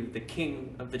for you the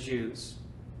king of the Jews?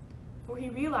 For he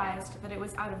realized that it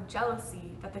was out of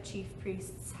jealousy that the chief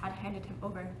priests had handed him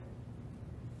over.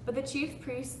 But the chief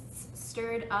priests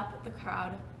stirred up the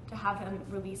crowd to have him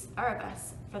release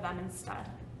Barabbas for them instead.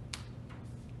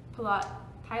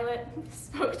 Pilate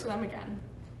spoke to them again.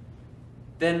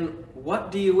 Then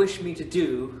what do you wish me to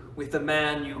do with the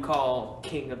man you call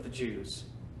king of the Jews?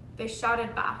 They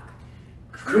shouted back.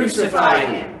 Crucify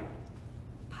him!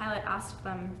 Pilate asked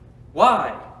them,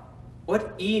 Why?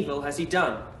 What evil has he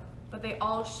done? but they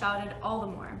all shouted all the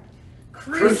more.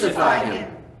 Crucify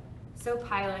him! So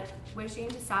Pilate, wishing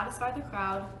to satisfy the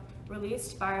crowd,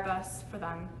 released Barabbas for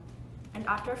them, and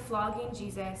after flogging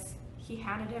Jesus, he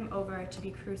handed him over to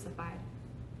be crucified.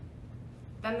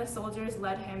 Then the soldiers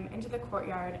led him into the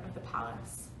courtyard of the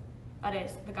palace, that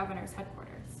is, the governor's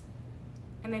headquarters.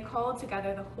 And they called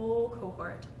together the whole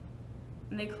cohort,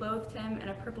 and they clothed him in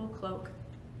a purple cloak,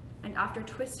 and after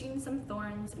twisting some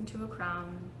thorns into a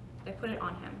crown, they put it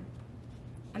on him.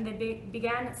 And they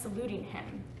began saluting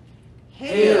him.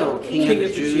 Hail, King of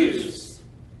the Jews!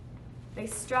 They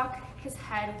struck his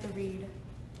head with a reed,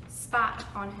 spat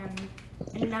upon him,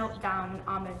 and knelt down in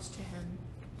homage to him.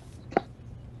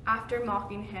 After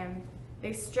mocking him,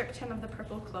 they stripped him of the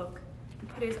purple cloak and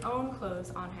put his own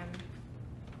clothes on him.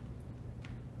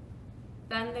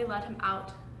 Then they led him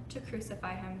out to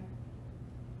crucify him.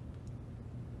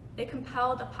 They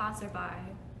compelled a passerby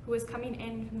who was coming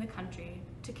in from the country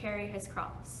to carry his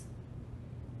cross.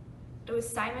 It was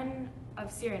Simon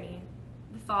of Cyrene,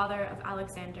 the father of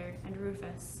Alexander and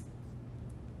Rufus.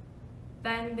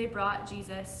 Then they brought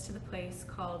Jesus to the place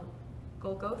called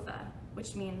Golgotha,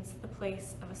 which means the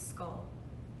place of a skull.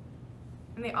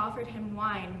 And they offered him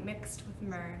wine mixed with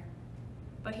myrrh,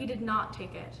 but he did not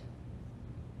take it.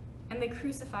 And they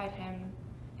crucified him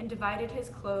and divided his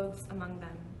clothes among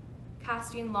them,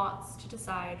 casting lots to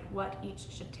decide what each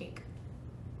should take.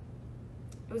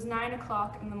 It was 9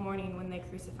 o'clock in the morning when they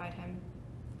crucified him.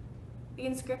 The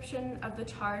inscription of the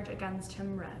charge against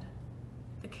him read,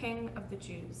 "The King of the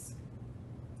Jews."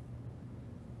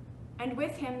 And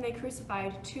with him they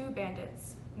crucified 2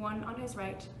 bandits, one on his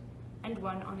right and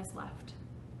one on his left.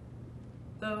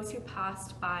 Those who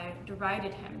passed by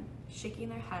derided him, shaking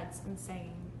their heads and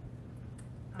saying,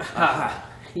 Ah,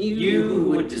 you who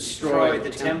would destroy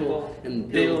the temple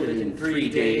and build it in 3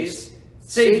 days,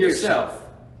 save yourself.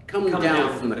 Come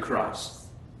down from the cross.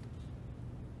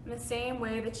 In the same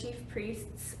way the chief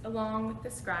priests, along with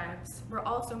the scribes, were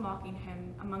also mocking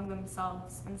him among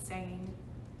themselves and saying,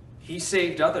 He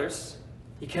saved others.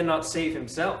 He cannot save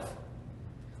himself.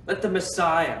 Let the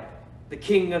Messiah, the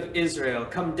King of Israel,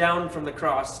 come down from the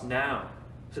cross now,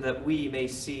 so that we may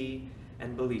see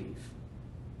and believe.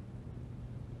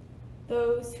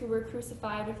 Those who were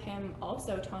crucified with him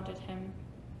also taunted him.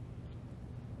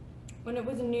 When it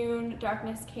was noon,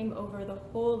 darkness came over the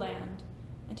whole land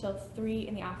until 3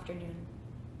 in the afternoon.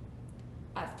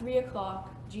 At 3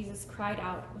 o'clock, Jesus cried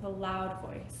out with a loud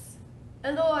voice,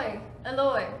 Eloi,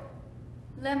 Eloi,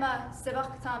 lema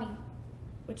sabachthani,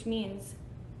 which means,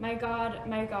 my God,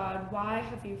 why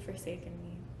have you forsaken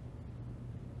me?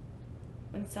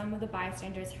 When some of the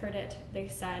bystanders heard it, they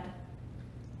said,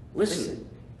 Listen,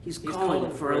 he's calling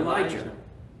for Elijah.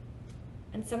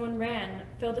 And someone ran,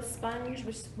 filled a sponge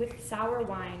with sour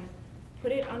wine,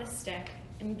 put it on a stick,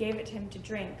 and gave it to him to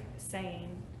drink, saying,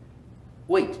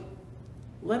 Wait,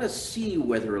 let us see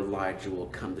whether Elijah will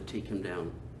come to take him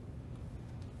down.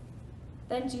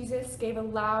 Then Jesus gave a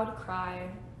loud cry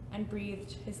and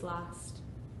breathed his last.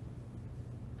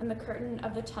 And the curtain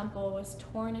of the temple was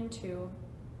torn in 2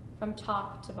 from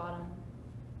top to bottom.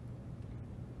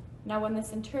 Now when the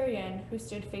centurion who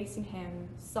stood facing him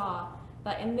saw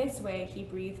that in this way he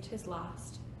breathed his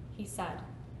last, he said,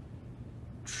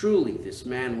 Truly, this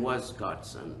man was God's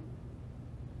son.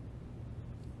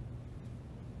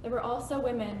 There were also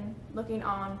women looking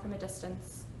on from a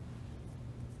distance.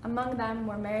 Among them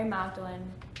were Mary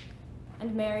Magdalene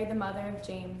and Mary, the mother of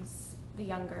James the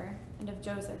younger, and of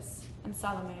Joseph and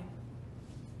Salome.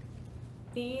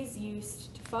 These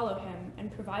used to follow him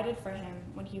and provided for him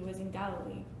when he was in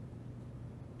Galilee.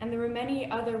 And there were many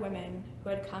other women who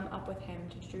had come up with him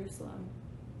to Jerusalem.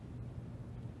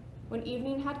 When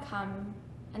evening had come,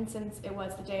 and since it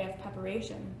was the day of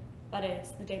preparation, that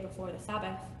is, the day before the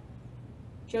Sabbath,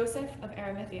 Joseph of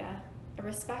Arimathea, a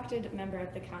respected member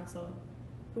of the council,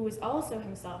 who was also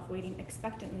himself waiting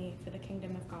expectantly for the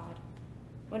kingdom of God,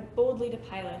 went boldly to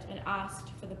Pilate and asked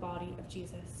for the body of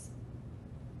Jesus.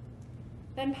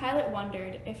 Then Pilate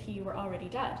wondered if he were already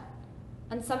dead,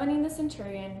 and summoning the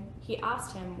centurion, he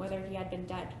asked him whether he had been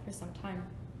dead for some time.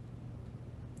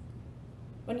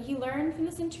 When he learned from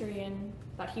the centurion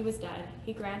that he was dead,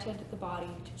 he granted the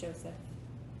body to Joseph.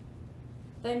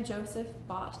 Then Joseph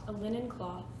bought a linen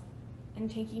cloth,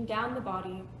 and taking down the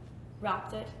body,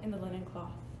 wrapped it in the linen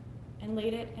cloth, and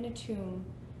laid it in a tomb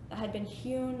that had been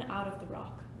hewn out of the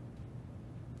rock.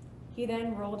 He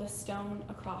then rolled a stone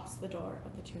across the door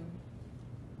of the tomb.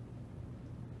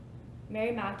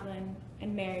 Mary Magdalene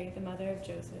and Mary, the mother of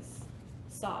Joseph,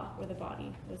 saw where the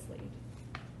body was laid.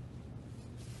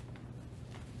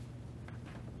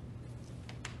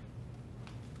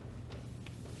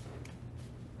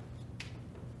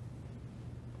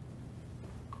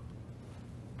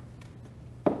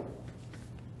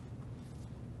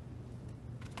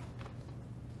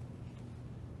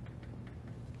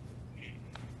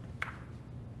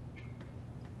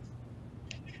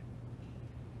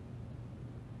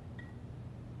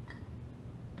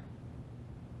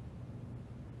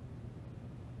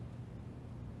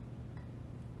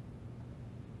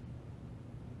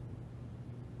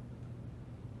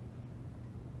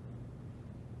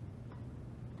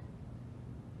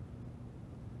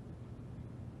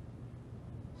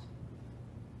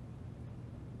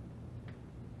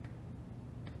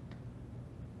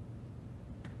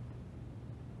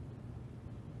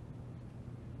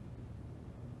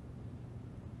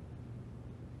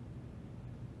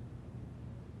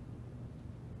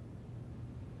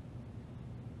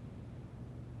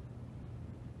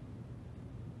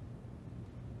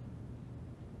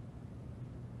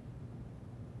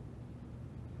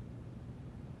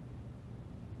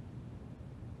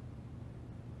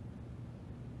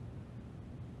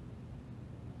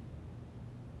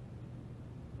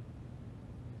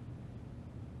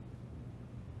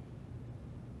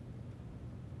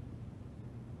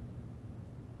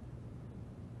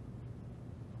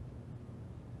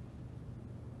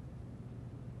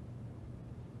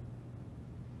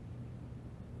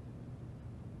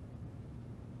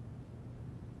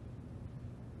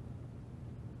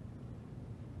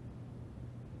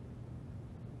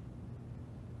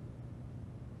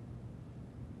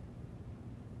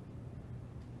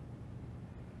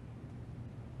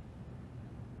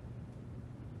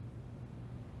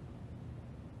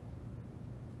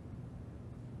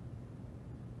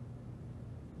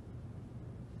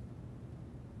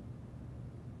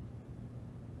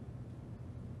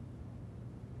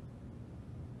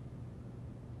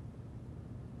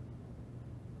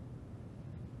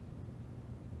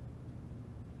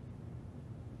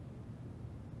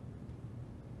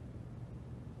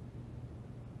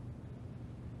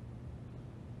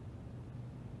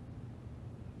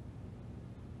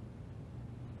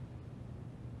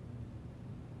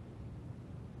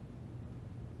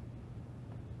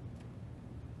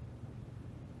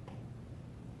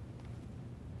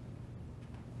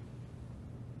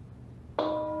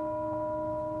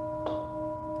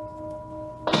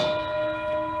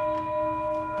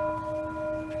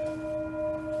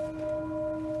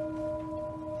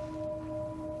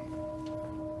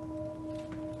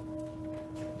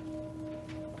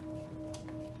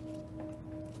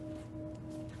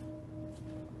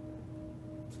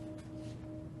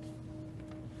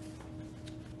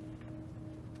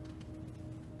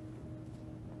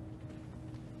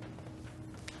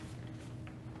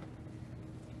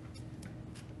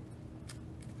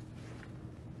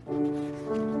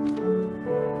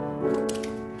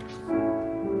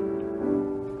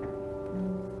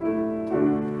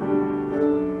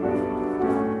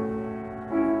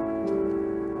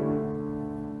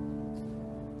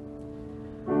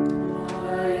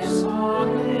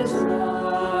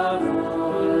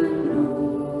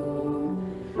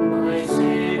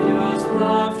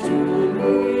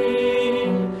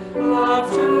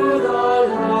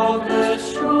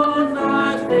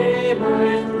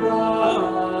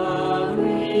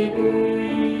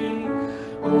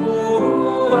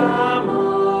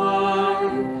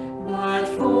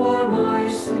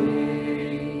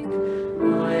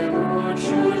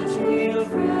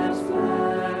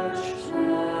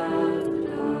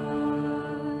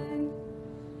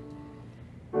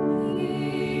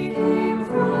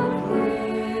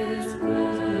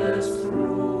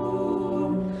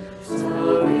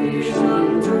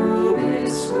 salvation to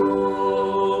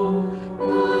bestow,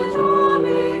 but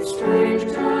amid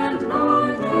strength and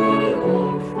love they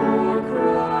hope for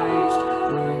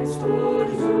Christ would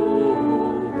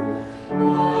know.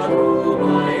 But oh,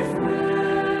 my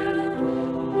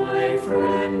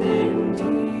friend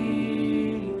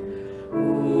indeed,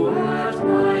 who at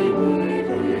my need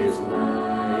his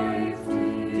life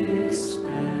did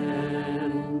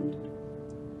spend.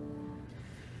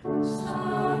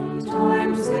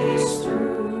 Sometimes they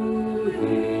strew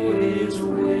his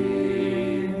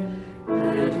way,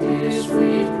 and his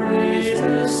sweet praise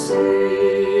to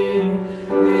sing,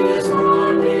 his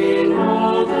morning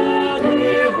all the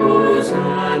day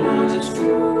hosannas to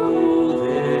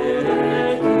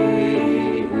their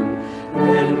King,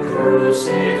 then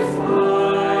crucify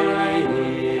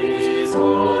his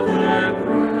all their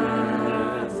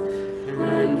breath,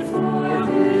 and for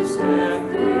his death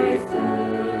they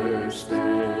thirst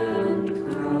and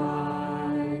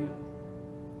cry.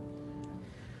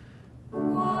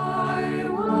 Why,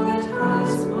 what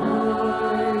has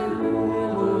my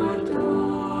Lord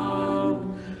done?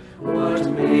 What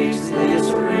makes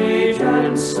this rage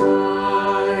and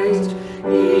sight?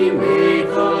 He made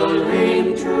the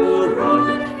lame to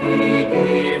run, he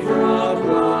gave the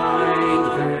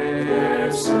blind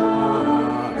their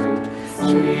sight.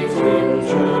 Sweet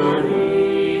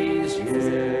injuries,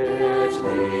 yet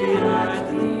they at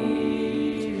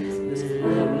least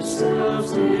themselves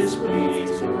his bleak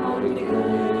down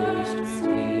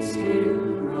against him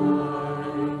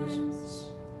rise.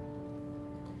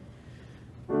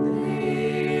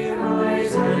 They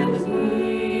rise and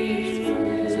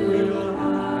needs will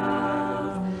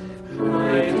have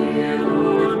my dear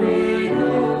Lord made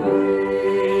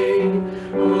away.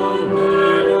 A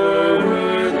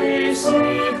murderer they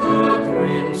save, the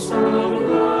Prince of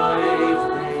Life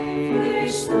they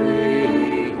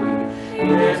slay.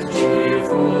 Yet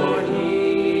cheerful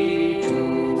he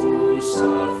to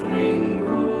suffering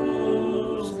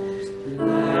goes,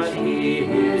 that he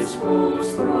his foes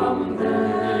from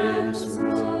thence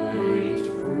might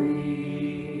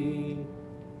free.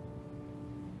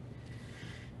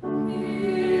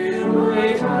 Here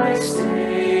might I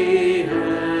stay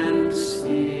and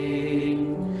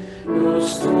sing, no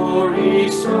story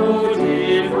so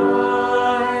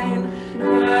divine.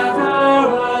 Never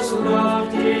was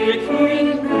love did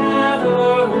king,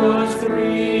 never was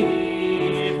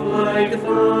grief like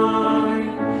thine.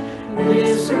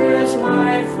 This is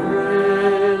my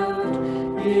friend,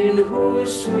 in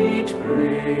whose sweet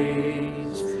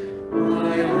praise I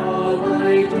all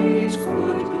my days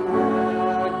could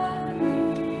gladly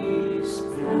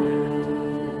spend.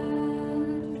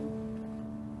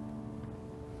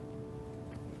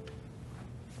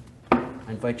 I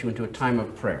invite you into a time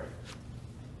of prayer.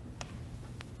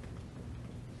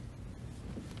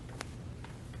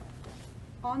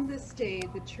 On this day,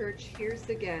 the Church hears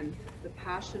again the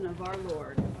Passion of our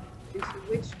Lord, into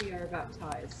which we are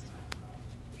baptized.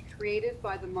 Created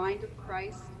by the mind of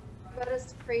Christ, let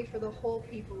us pray for the whole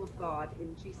people of God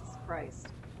in Jesus Christ,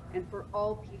 and for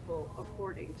all people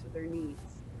according to their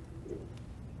needs.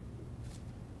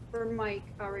 For Mike,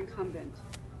 our incumbent,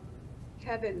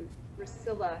 Kevin,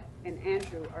 Priscilla, and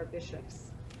Andrew, our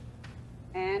bishops,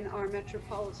 Anne, our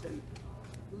metropolitan,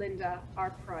 Linda,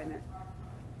 our primate,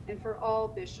 and for all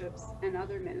bishops and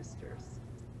other ministers,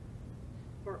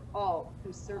 for all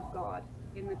who serve God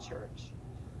in the Church.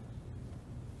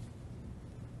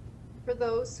 For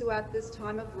those who at this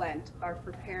time of Lent are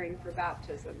preparing for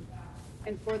baptism,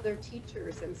 and for their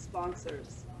teachers and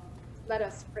sponsors, let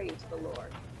us pray to the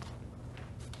Lord.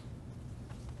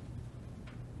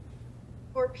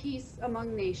 For peace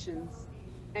among nations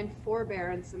and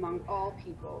forbearance among all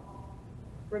people,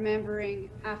 remembering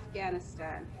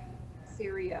Afghanistan,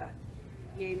 Syria,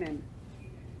 Yemen,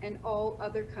 and all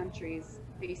other countries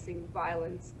facing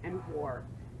violence and war.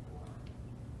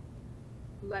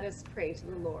 Let us pray to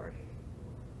the Lord.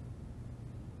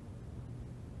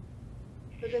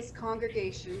 For this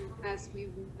congregation as we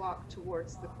walk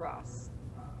towards the cross,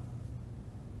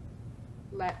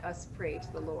 let us pray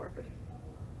to the Lord.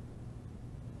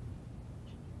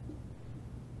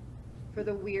 For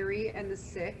the weary and the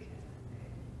sick,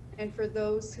 and for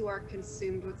those who are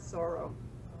consumed with sorrow.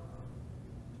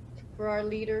 For our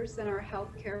leaders and our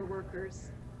healthcare workers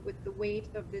with the weight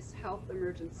of this health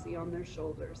emergency on their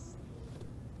shoulders.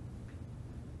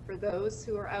 For those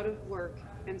who are out of work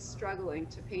and struggling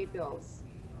to pay bills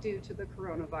due to the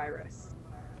coronavirus.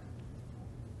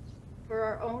 For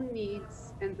our own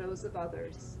needs and those of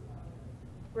others,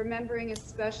 remembering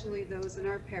especially those in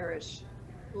our parish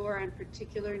who are in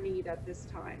particular need at this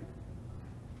time.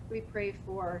 We pray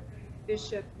for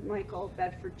Bishop Michael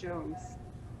Bedford Jones.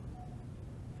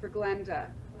 For Glenda,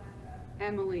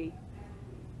 Emily,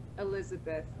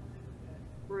 Elizabeth,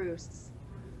 Bruce,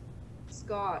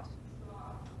 Scott,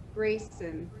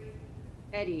 Grayson,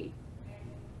 Eddie,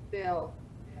 Bill,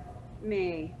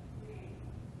 May,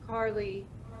 Carly,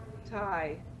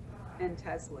 Ty, and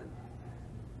Teslin.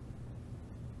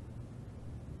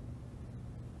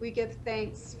 We give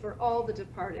thanks for all the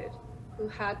departed who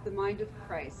had the mind of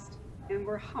Christ and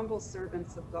were humble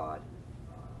servants of God,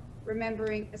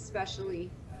 remembering especially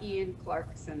Ian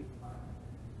Clarkson.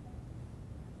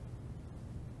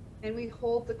 And we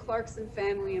hold the Clarkson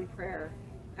family in prayer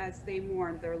as they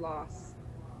mourn their loss.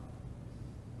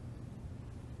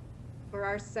 For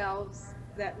ourselves,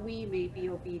 that we may be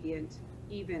obedient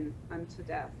even unto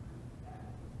death.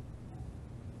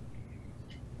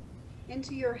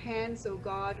 Into your hands, O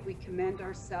God, we commend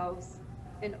ourselves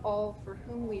and all for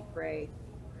whom we pray,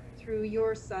 through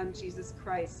your Son, Jesus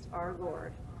Christ, our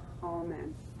Lord.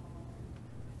 Amen.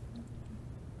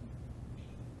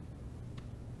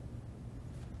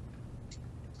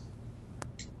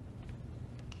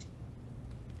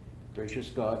 Gracious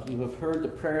God, you have heard the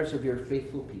prayers of your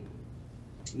faithful people.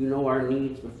 You know our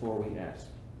needs before we ask,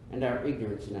 and our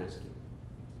ignorance in asking.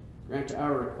 Grant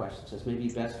our requests as may be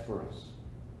best for us.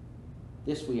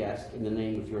 This we ask in the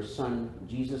name of your Son,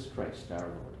 Jesus Christ, our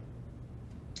Lord.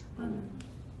 Amen.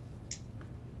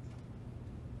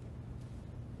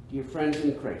 Dear friends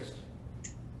in Christ,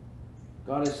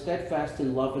 God is steadfast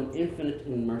in love and infinite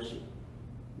in mercy,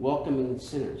 welcoming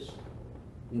sinners,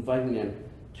 inviting them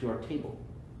to our table.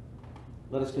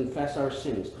 Let us confess our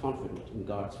sins, confident in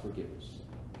God's forgiveness.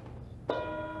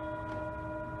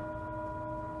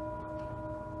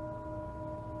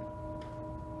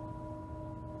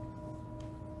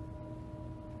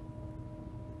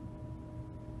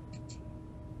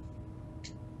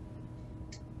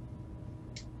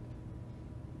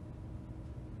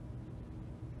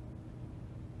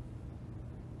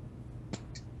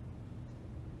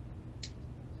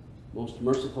 Most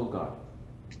merciful God,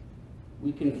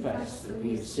 we confess that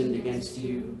we have sinned against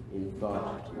you in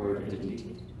thought, word, and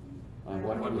deed, by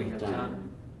what we have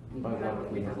done, and by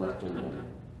what we have left undone.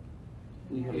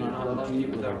 We have not loved you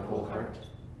with our whole heart.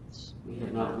 We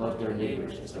have not loved our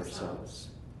neighbors as ourselves.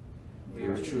 We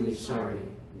are truly sorry,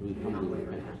 and we humbly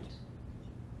repent.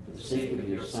 For the sake of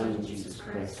your Son, Jesus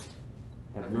Christ,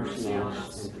 have mercy on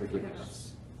us and forgive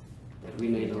us, that we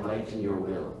may delight in your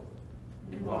will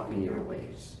and walk in your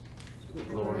ways, to the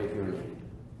glory of your name.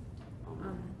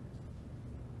 Amen.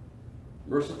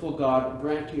 Merciful God,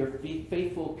 grant to your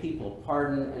faithful people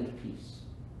pardon and peace,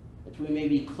 that we may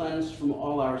be cleansed from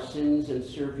all our sins and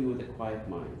serve you with a quiet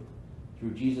mind.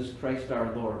 Through Jesus Christ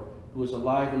our Lord, who is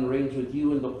alive and reigns with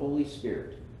you in the Holy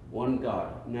Spirit, one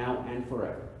God, now and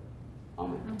forever.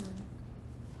 Amen.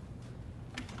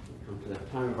 We come to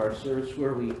that time of our service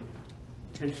where we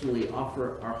intentionally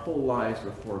offer our whole lives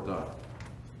before God.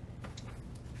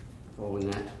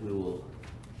 Following that, we will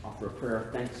offer a prayer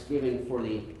of thanksgiving for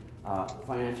the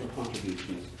financial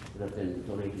contributions that have been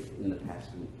donated in the past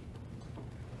week.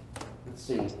 Let's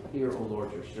sing, "Hear, O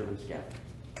Lord, your servants gather."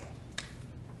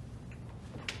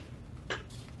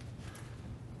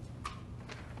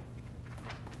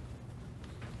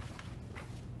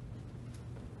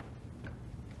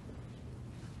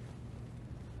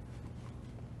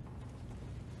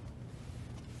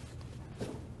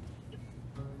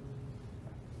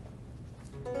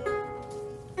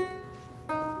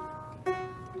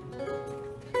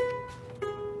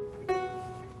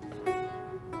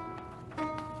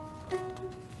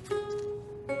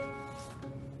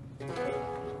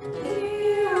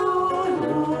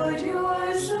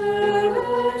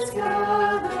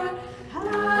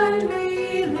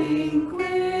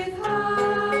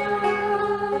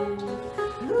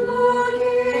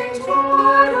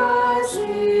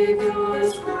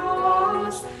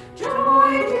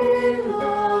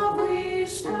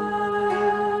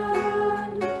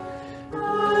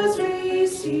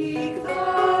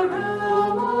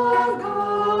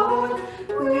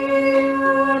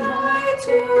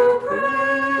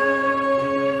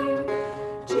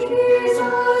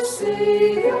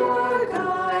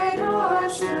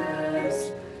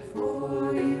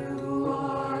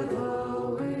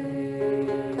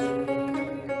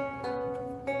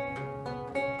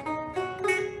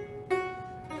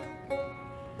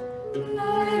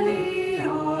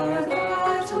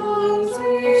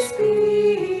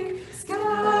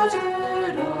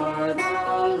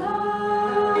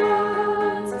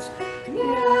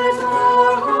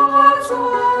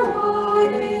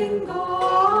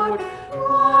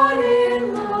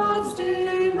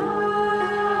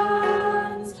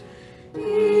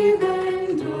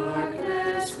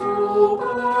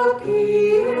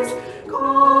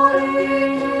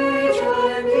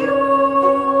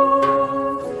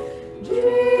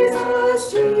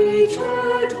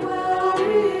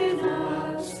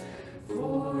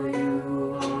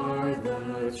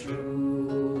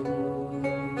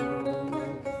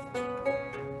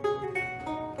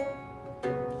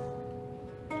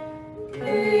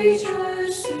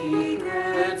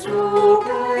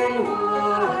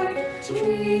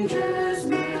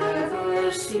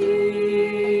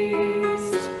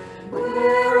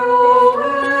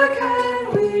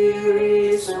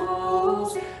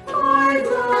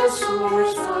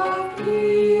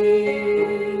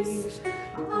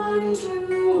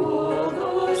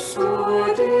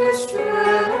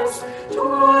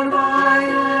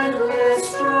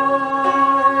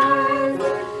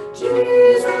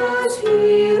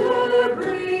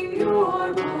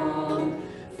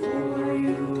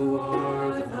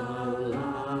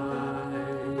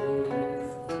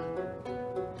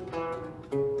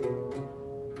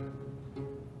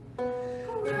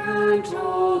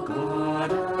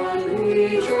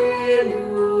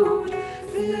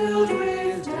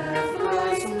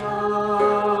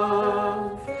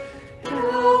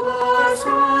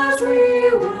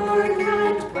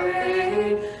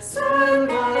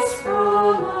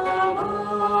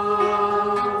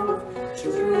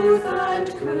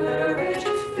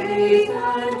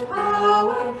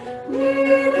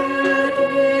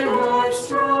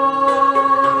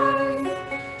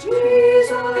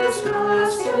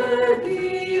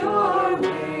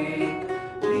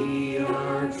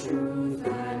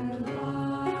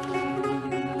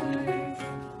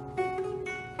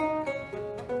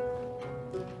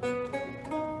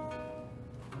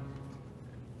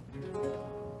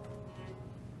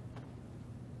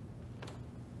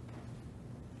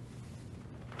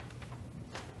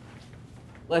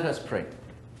 Let us pray.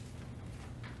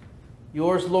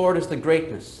 Yours, Lord, is the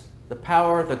greatness, the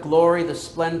power, the glory, the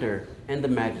splendor, and the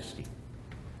majesty.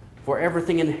 For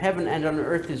everything in heaven and on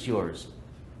earth is yours.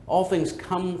 All things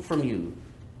come from you,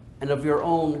 and of your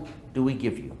own do we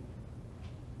give you.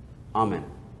 Amen.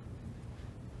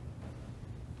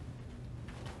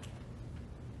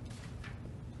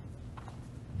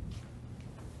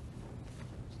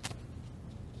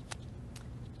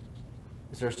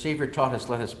 As our Savior taught us,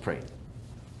 let us pray.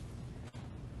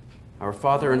 Our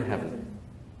Father in heaven,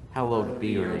 hallowed be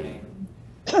your name.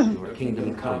 Your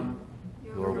kingdom come,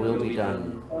 your will be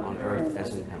done on earth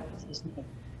as in heaven.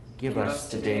 Give us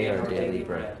today our daily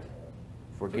bread.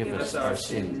 Forgive us our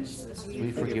sins, as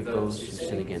we forgive those who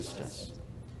sin against us.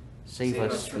 Save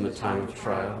us from the time of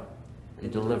trial,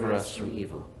 and deliver us from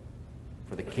evil.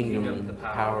 For the kingdom, the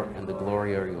power, and the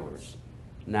glory are yours,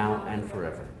 now and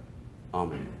forever.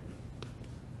 Amen.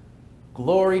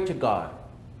 Glory to God,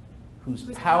 whose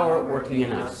power working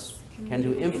in us can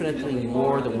do infinitely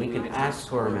more than we can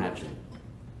ask or imagine.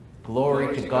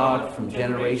 Glory to God from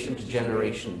generation to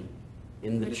generation,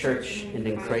 in the church and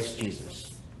in Christ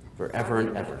Jesus, forever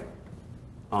and ever.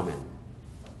 Amen.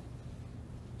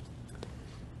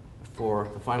 For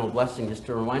the final blessing, just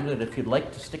a reminder that if you'd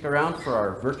like to stick around for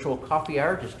our virtual coffee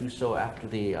hour, just do so after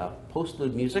the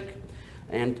postlude music.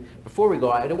 And before we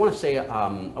go, I do want to say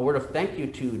a word of thank you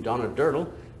to Donna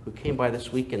Dirtle, who came by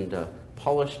this week and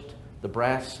polished the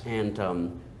brass and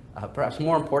perhaps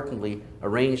more importantly,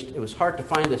 arranged. It was hard to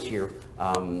find this year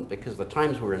because the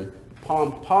times were in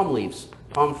palm leaves,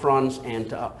 palm fronds,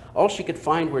 and all she could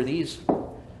find were these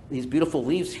beautiful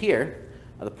leaves here.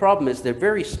 The problem is they're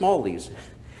very small leaves.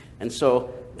 And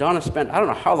so Donna spent, I don't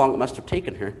know how long it must have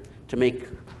taken her to make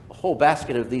a whole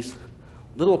basket of these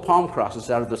little palm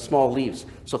crosses out of the small leaves.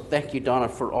 So thank you, Donna,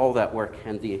 for all that work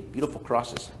and the beautiful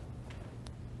crosses.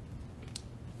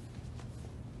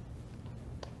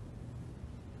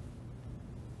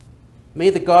 May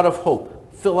the God of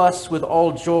hope fill us with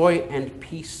all joy and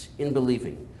peace in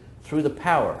believing, through the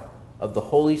power of the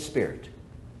Holy Spirit.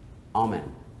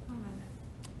 Amen. Amen.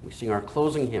 We sing our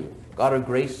closing hymn, God of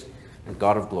grace and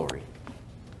God of glory.